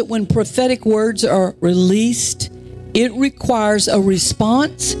know that when prophetic words are released, it requires a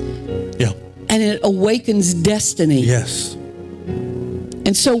response? Yeah. And it awakens destiny. Yes.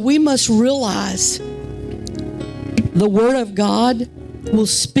 And so we must realize the Word of God will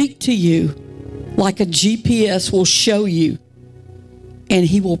speak to you like a GPS will show you, and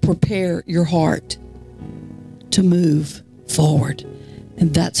He will prepare your heart to move forward.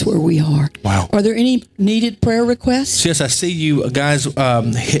 And that's where we are. Wow. Are there any needed prayer requests? Yes, I see you guys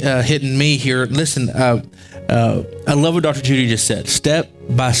hitting me here. Listen, I love what Dr. Judy just said. Step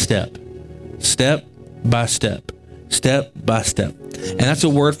by step. Step by step. Step by step. And that's a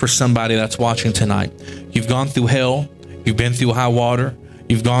word for somebody that's watching tonight. You've gone through hell. You've been through high water.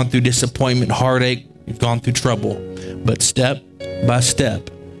 You've gone through disappointment, heartache. You've gone through trouble. But step by step,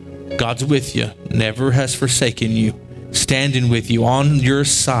 God's with you. Never has forsaken you. Standing with you on your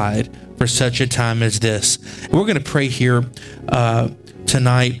side for such a time as this. We're going to pray here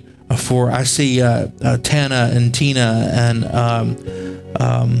tonight For I see Tana and Tina and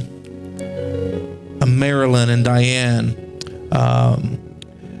Marilyn and Diane.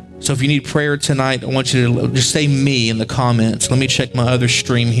 So if you need prayer tonight, I want you to just say me in the comments. Let me check my other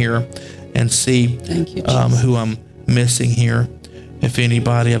stream here and see who I'm missing here. If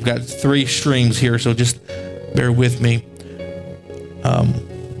anybody, I've got 3 streams here, so just bear with me.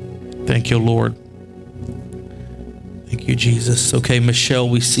 Thank you, Lord. Thank you, Jesus. Okay, Michelle,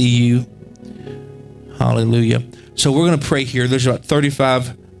 we see you. Hallelujah. So we're going to pray here. There's about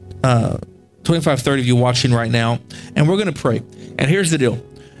 25, 30 of you watching right now, and we're going to pray. And here's the deal.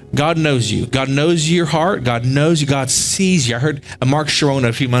 God knows you. God knows your heart. God knows you. God sees you. I heard Mark Sharona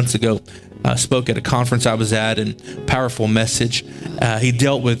a few months ago spoke at a conference I was at, and powerful message. He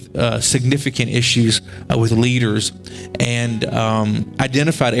dealt with significant issues with leaders and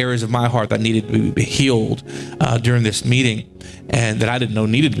identified areas of my heart that needed to be healed during this meeting, and that I didn't know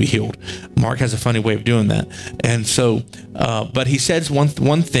needed to be healed. Mark has a funny way of doing that. And so, but he says one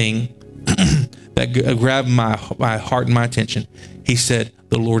thing that grabbed my heart and my attention. He said,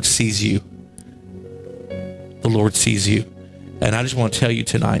 the Lord sees you. The Lord sees you. And I just want to tell you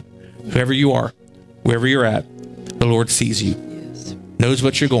tonight, whoever you are, wherever you're at, the Lord sees you. Yes. Knows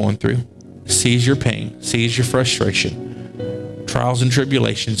what you're going through, sees your pain, sees your frustration, trials and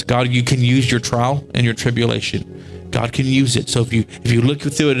tribulations. God, you can use your trial and your tribulation. God can use it. So if you look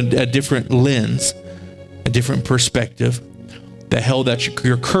through it in a different lens, a different perspective, the hell that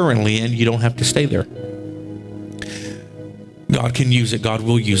you're currently in, you don't have to stay there. God can use it. God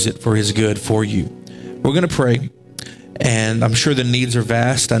will use it for his good for you. We're going to pray. And I'm sure the needs are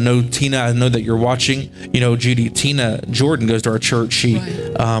vast. I know, Tina, I know that you're watching. You know, Judy, Tina Jordan goes to our church. She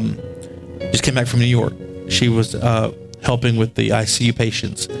just came back from New York. She was helping with the ICU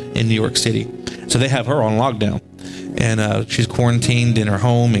patients in New York City. So they have her on lockdown. And she's quarantined in her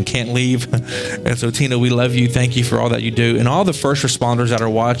home and can't leave. And so, Tina, we love you. Thank you for all that you do. And all the first responders that are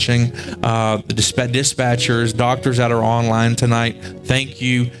watching, the dispatchers, doctors that are online tonight, thank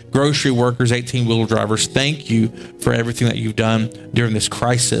you. Grocery workers, 18-wheeler drivers, thank you for everything that you've done during this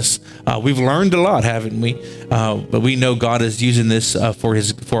crisis. We've learned a lot, haven't we? But we know God is using this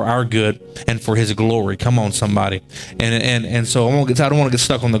for our good and for his glory. Come on, somebody. And so I don't want to get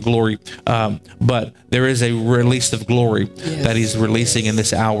stuck on the glory, but there is a release of glory that he's releasing in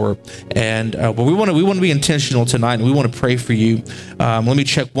this hour. And but we want to be intentional tonight, and we want to pray for you. Let me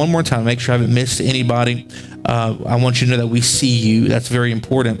check one more time, make sure I haven't missed anybody. I want you to know that we see you. That's very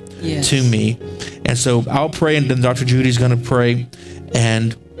important to me. And so I'll pray, and then Dr. Judy's going to pray.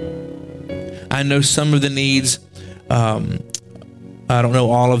 And I know some of the needs. I don't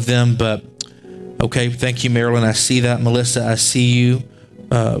know all of them, but okay. Thank you, Marilyn. I see that. Melissa, I see you.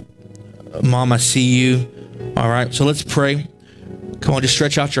 Mom, I see you. All right. So let's pray. Come on, just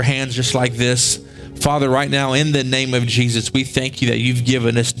stretch out your hands just like this. Father, right now, in the name of Jesus, we thank you that you've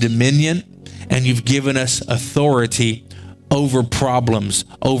given us dominion and you've given us authority over problems,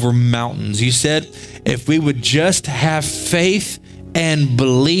 over mountains. You said if we would just have faith and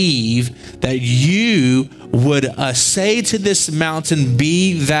believe that you would say to this mountain,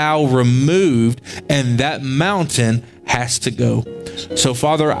 be thou removed, and that mountain has to go. So,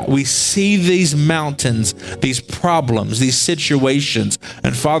 Father, we see these mountains, these problems, these situations,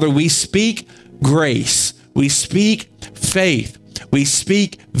 and Father, we speak grace, we speak faith, we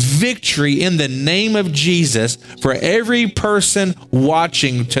speak victory in the name of Jesus for every person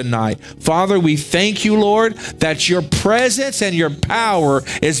watching tonight. Father, we thank you, Lord, that your presence and your power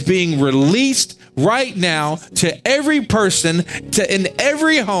is being released right now to every person, in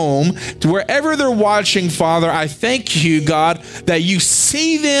every home, to wherever they're watching. Father, I thank you, God, that you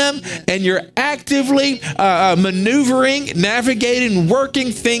see them and you're actively maneuvering, navigating,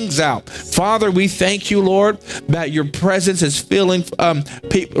 working things out. Father, we thank you, Lord, that your presence is filling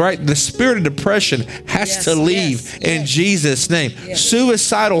people, right? The spirit of depression has to leave in Jesus' name.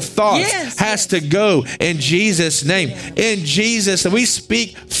 Suicidal thoughts has to go in Jesus' name. In Jesus, and we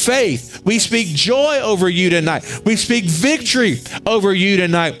speak faith. We speak joy over you tonight. We speak victory over you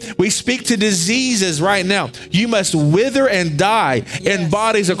tonight. We speak to diseases right now. You must wither and die in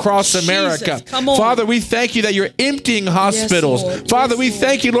bodies across America. Father, we thank you that you're emptying hospitals. Father, we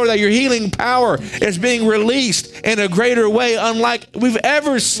thank you, Lord, that your healing power is being released in a greater way unlike we've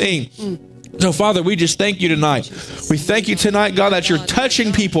ever seen. So, Father, we just thank you tonight. We thank you tonight, God, that you're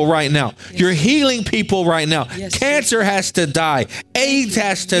touching people right now. You're healing people right now. Cancer has to die. AIDS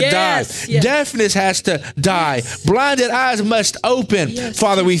has to die. Deafness has to die. Blinded eyes must open.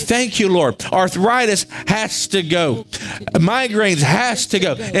 Father, we thank you, Lord. Arthritis has to go. Migraines has to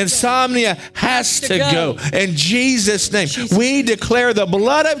go. Insomnia has to go. In Jesus' name, we declare the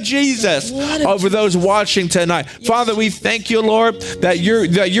blood of Jesus over those watching tonight. Father, we thank you, Lord, that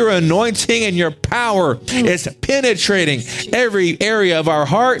your anointing and your power is penetrating every area of our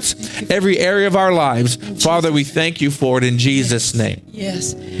hearts, every area of our lives. Father, we thank you for it in Jesus' name.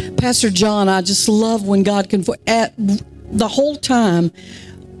 Yes. Pastor John, I just love when God can, at the whole time,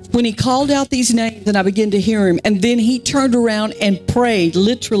 when he called out these names and I began to hear him, and then he turned around and prayed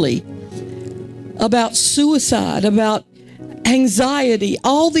literally about suicide, about anxiety,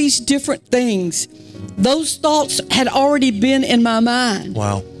 all these different things. Those thoughts had already been in my mind.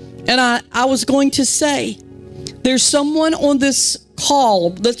 Wow. And I was going to say, there's someone on this call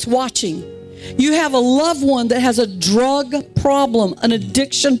that's watching. You have a loved one that has a drug problem, an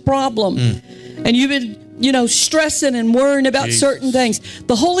addiction problem, and you've been, stressing and worrying about certain things.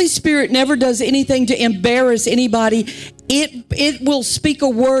 The Holy Spirit never does anything to embarrass anybody. It will speak a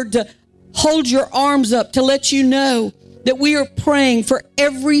word to hold your arms up, to let you know that we are praying for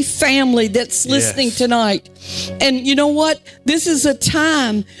every family that's listening tonight. And you know what? This is a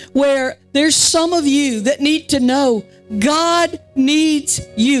time where there's some of you that need to know God needs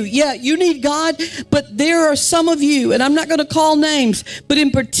you. Yeah, you need God, but there are some of you, and I'm not going to call names, but in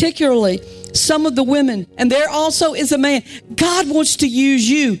particularly some of the women, and there also is a man. God wants to use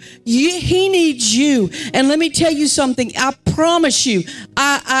you. He needs you. And let me tell you something. I promise you,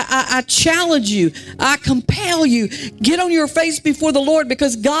 I challenge you, I compel you, get on your face before the Lord,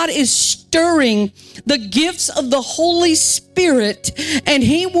 because God is stirring the gifts of the Holy Spirit, and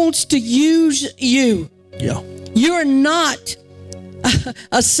he wants to use you. Yeah. You're not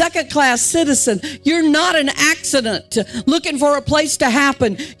a second-class citizen. You're not an accident looking for a place to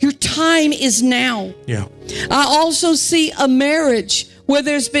happen. Your time is now. Yeah. I also see a marriage where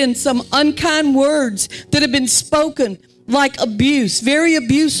there's been some unkind words that have been spoken, like abuse, very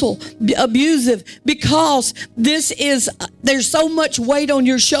abusive, because there's so much weight on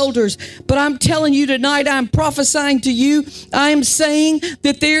your shoulders. But I'm telling you tonight, I'm prophesying to you, I'm saying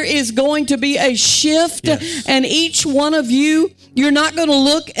that there is going to be a shift, and each one of you, you're not going to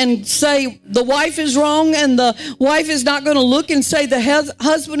look and say the wife is wrong, and the wife is not going to look and say the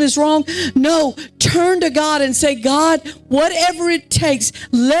husband is wrong. No, turn to God and say, God, whatever it takes,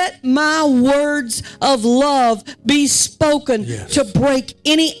 let my words of love be spoken to break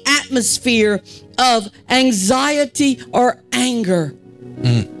any atmosphere of anxiety or anger.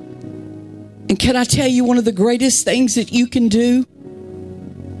 And can I tell you one of the greatest things that you can do?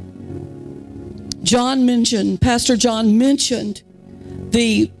 Pastor John mentioned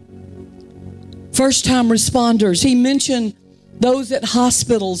the first-time responders. He mentioned those at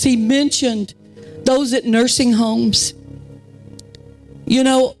hospitals. He mentioned those at nursing homes.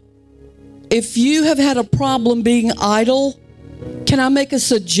 If you have had a problem being idle, can I make a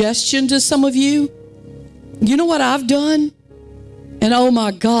suggestion to some of you? You know what I've done? And oh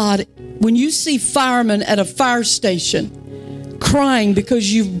my God, when you see firemen at a fire station crying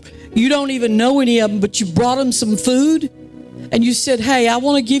because you don't even know any of them, but you brought them some food, and you said, hey, I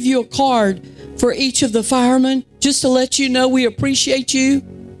want to give you a card for each of the firemen just to let you know we appreciate you.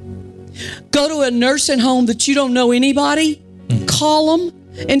 Go to a nursing home that you don't know anybody, call them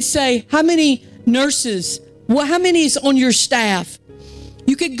and say, how many nurses, how many is on your staff?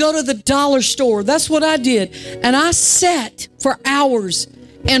 You could go to the dollar store. That's what I did. And I sat for hours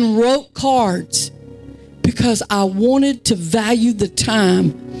and wrote cards because I wanted to value the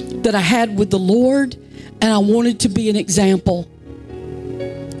time that I had with the Lord, and I wanted to be an example.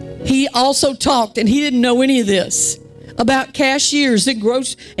 He also talked, and he didn't know any of this, about cashiers in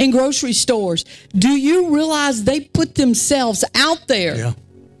grocery stores. Do you realize they put themselves out there? Yeah.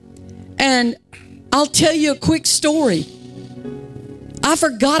 And I'll tell you a quick story. I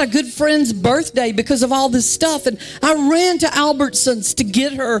forgot a good friend's birthday because of all this stuff, and I ran to Albertsons to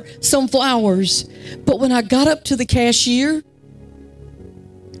get her some flowers. But when I got up to the cashier,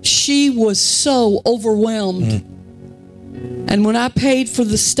 she was so overwhelmed. And when I paid for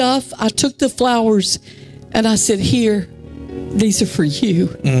the stuff, I took the flowers and I said, here, these are for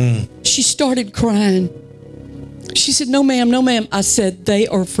you. She started crying. She said, no, ma'am, no, ma'am. I said, they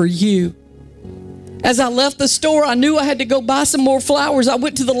are for you. As I left the store, I knew I had to go buy some more flowers. I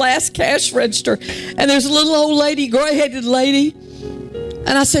went to the last cash register, and there's a little old lady, gray-headed lady.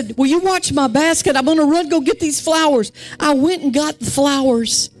 And I said, will you watch my basket? I'm going to go get these flowers. I went and got the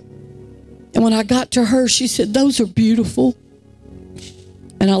flowers. And when I got to her, she said, those are beautiful.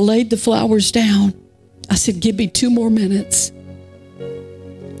 And I laid the flowers down. I said, give me 2 more minutes.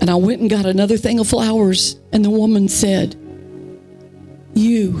 And I went and got another thing of flowers. And the woman said,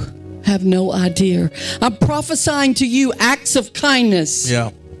 you have no idea. I'm prophesying to you acts of kindness.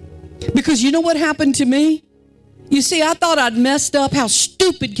 Yeah. Because you know what happened to me? You see, I thought I'd messed up. How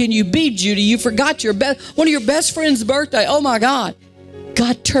stupid can you be, Judy? You forgot one of your best friend's birthday. Oh, my God.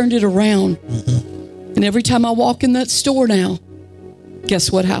 God turned it around. Mm-hmm. And every time I walk in that store now,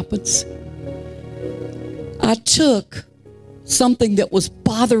 guess what happens? I took something that was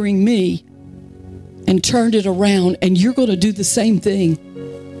bothering me and turned it around, and you're going to do the same thing.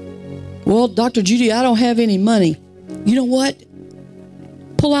 Well, Dr. Judy, I don't have any money. You know what?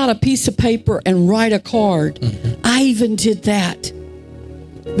 Pull out a piece of paper and write a card. Mm-hmm. I even did that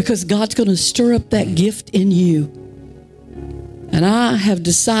because God's going to stir up that gift in you. And I have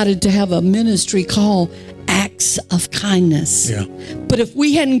decided to have a ministry called Acts of Kindness. Yeah. But if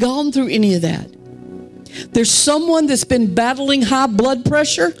we hadn't gone through any of that, there's someone that's been battling high blood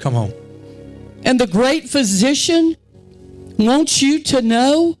pressure. Come on. And the great physician wants you to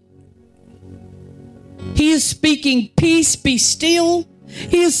know he is speaking, peace, be still.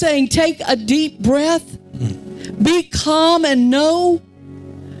 He is saying, take a deep breath, be calm, and know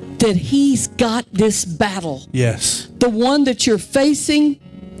that he's got this battle. Yes. The one that you're facing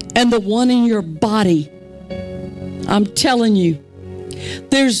and the one in your body. I'm telling you,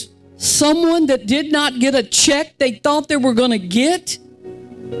 there's someone that did not get a check they thought they were going to get.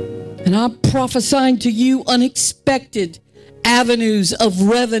 And I'm prophesying to you unexpected avenues of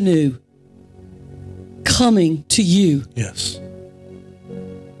revenue coming to you. Yes.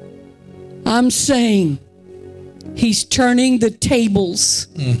 I'm saying he's turning the tables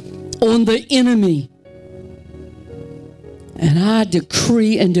on the enemy. And I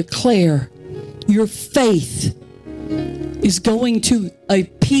decree and declare your faith is going to a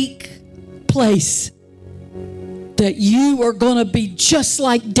peak place that you are going to be just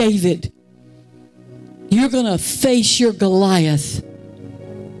like David. You're going to face your Goliath.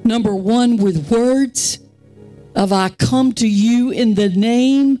 Number one, with words of I come to you in the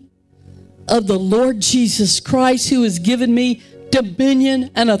name of the Lord Jesus Christ, who has given me dominion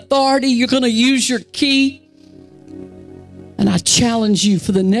and authority. You're going to use your key. And I challenge you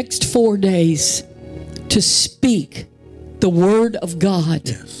for the next 4 days to speak the word of God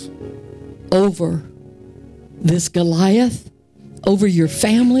over this Goliath, over your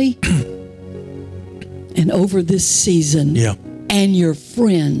family, and over this season. Yeah. And your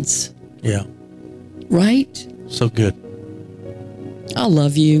friends. Yeah. Right? So good. I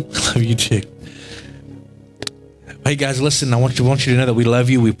love you. Love you too. Hey guys, listen, I want you to know that we love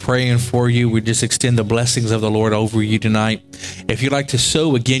you. We're praying for you. We just extend the blessings of the Lord over you tonight. If you'd like to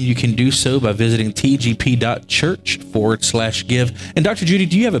sow, again, you can do so by visiting tgp.church/give. And Dr. Judy,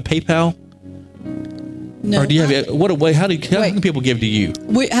 do you have a PayPal? No. Or do you have how can people give to you?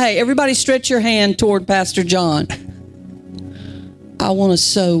 Hey, everybody stretch your hand toward Pastor John. I want to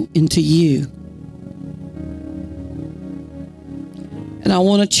sow into you. And I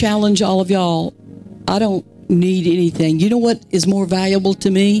want to challenge all of y'all. I don't need anything. You know what is more valuable to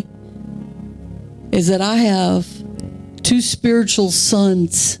me? Is that I have 2 spiritual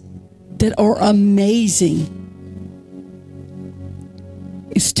sons that are amazing.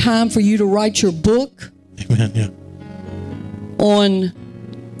 It's time for you to write your book. Amen. Yeah. On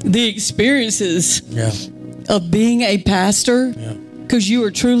the experiences of being a pastor, because you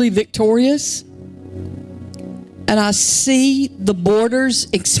are truly victorious. And I see the borders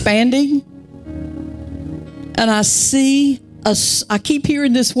expanding. And I see, I keep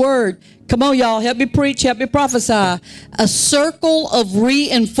hearing this word. Come on, y'all, help me preach, help me prophesy. A circle of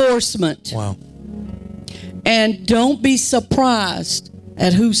reinforcement. Wow. And don't be surprised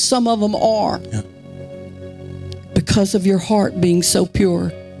at who some of them are. Yeah. Because of your heart being so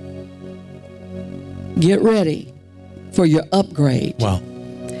pure. Get ready for your upgrade. Wow.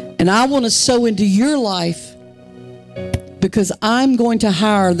 And I want to sow into your life because I'm going to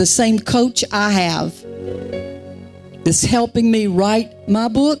hire the same coach I have that's helping me write my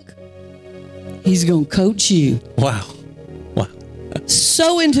book. He's going to coach you. Wow. Wow.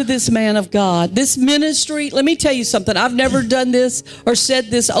 Sow into this man of God, this ministry. Let me tell you something. I've never done this or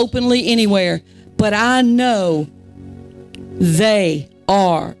said this openly anywhere, but I know they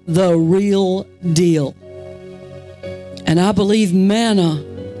are the real deal. And I believe manna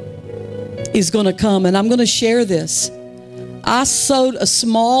is going to come. And I'm going to share this. I sowed a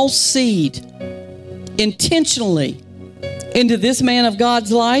small seed intentionally into this man of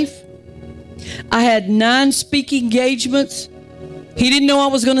God's life. I had 9 speaking engagements. He didn't know I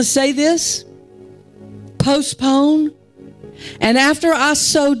was going to say this. postpone. And after I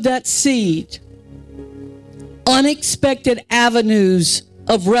sowed that seed, unexpected avenues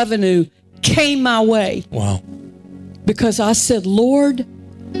of revenue came my way. Wow. Because I said, Lord,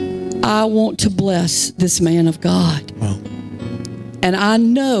 I want to bless this man of God. Wow. And I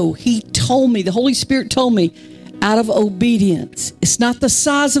know he told me, the Holy Spirit told me, out of obedience. It's not the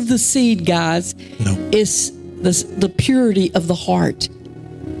size of the seed, guys. No. It's the purity of the heart.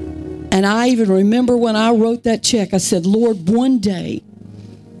 And I even remember when I wrote that check, I said, Lord, one day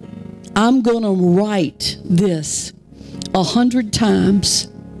I'm going to write this 100 times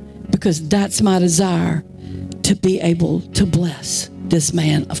because that's my desire, to be able to bless this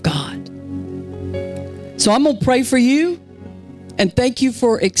man of God. So I'm going to pray for you and thank you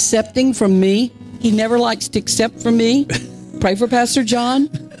for accepting from me. He never likes to accept from me. Pray for Pastor John.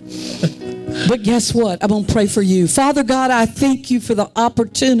 But guess what? I'm going to pray for you. Father God, I thank you for the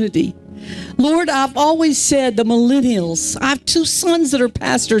opportunity. Lord, I've always said the millennials, I have 2 sons that are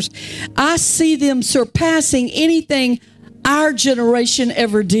pastors. I see them surpassing anything our generation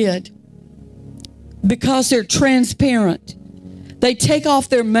ever did because they're transparent. They take off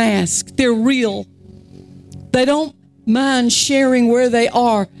their mask. They're real. They don't mind sharing where they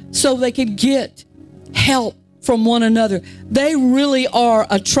are so they can get help from one another. They really are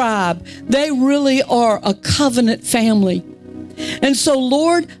a tribe. They really are a covenant family. And so,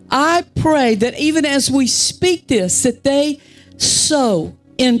 Lord, I pray that even as we speak this, that they sow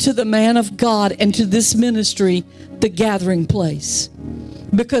into the man of God and to this ministry, the gathering place.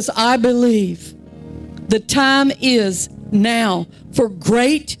 Because I believe the time is now for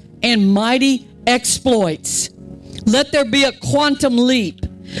great and mighty exploits. Let there be a quantum leap.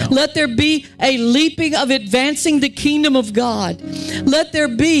 Yeah. Let there be a leaping of advancing the kingdom of God. Let there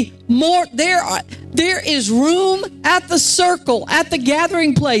be more. There is room at the circle, at the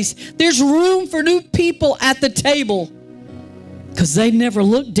gathering place. There's room for new people at the table because they never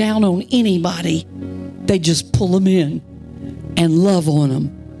look down on anybody. They just pull them in and love on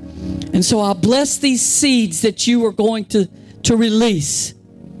them. And so I bless these seeds that you are going to release.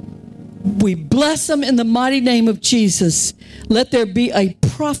 We bless them in the mighty name of Jesus. Let there be a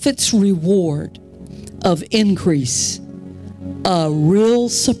prophet's reward of increase, a real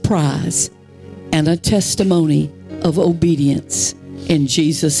surprise, and a testimony of obedience in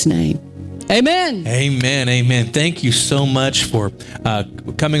Jesus' name. Amen. Amen. Amen. Thank you so much for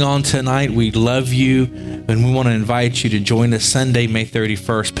coming on tonight. We love you, and we want to invite you to join us Sunday, May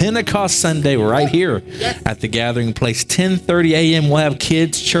 31st, Pentecost Sunday, right here at the Gathering Place, 10:30 a.m. We'll have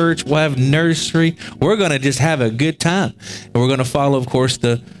kids' church. We'll have nursery. We're going to just have a good time, and we're going to follow, of course,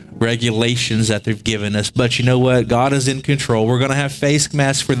 the regulations that they've given us. But you know what? God is in control. We're going to have face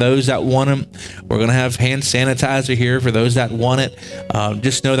masks for those that want them. We're going to have hand sanitizer here for those that want it.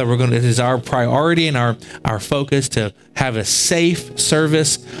 Just know that it is our priority and our focus to have a safe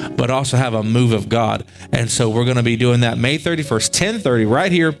service, but also have a move of God. And so we're going to be doing that May 31st, 10:30,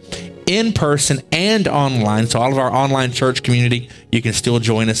 right here in person and online. So all of our online church community, you can still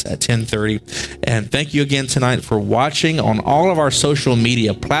join us at 10:30. And thank you again tonight for watching on all of our social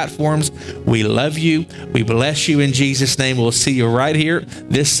media platforms. We love you. We bless you in Jesus' name. We'll see you right here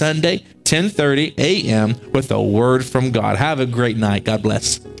this Sunday, 10:30 a.m. with a word from God. Have a great night. God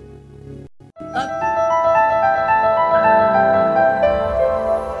bless.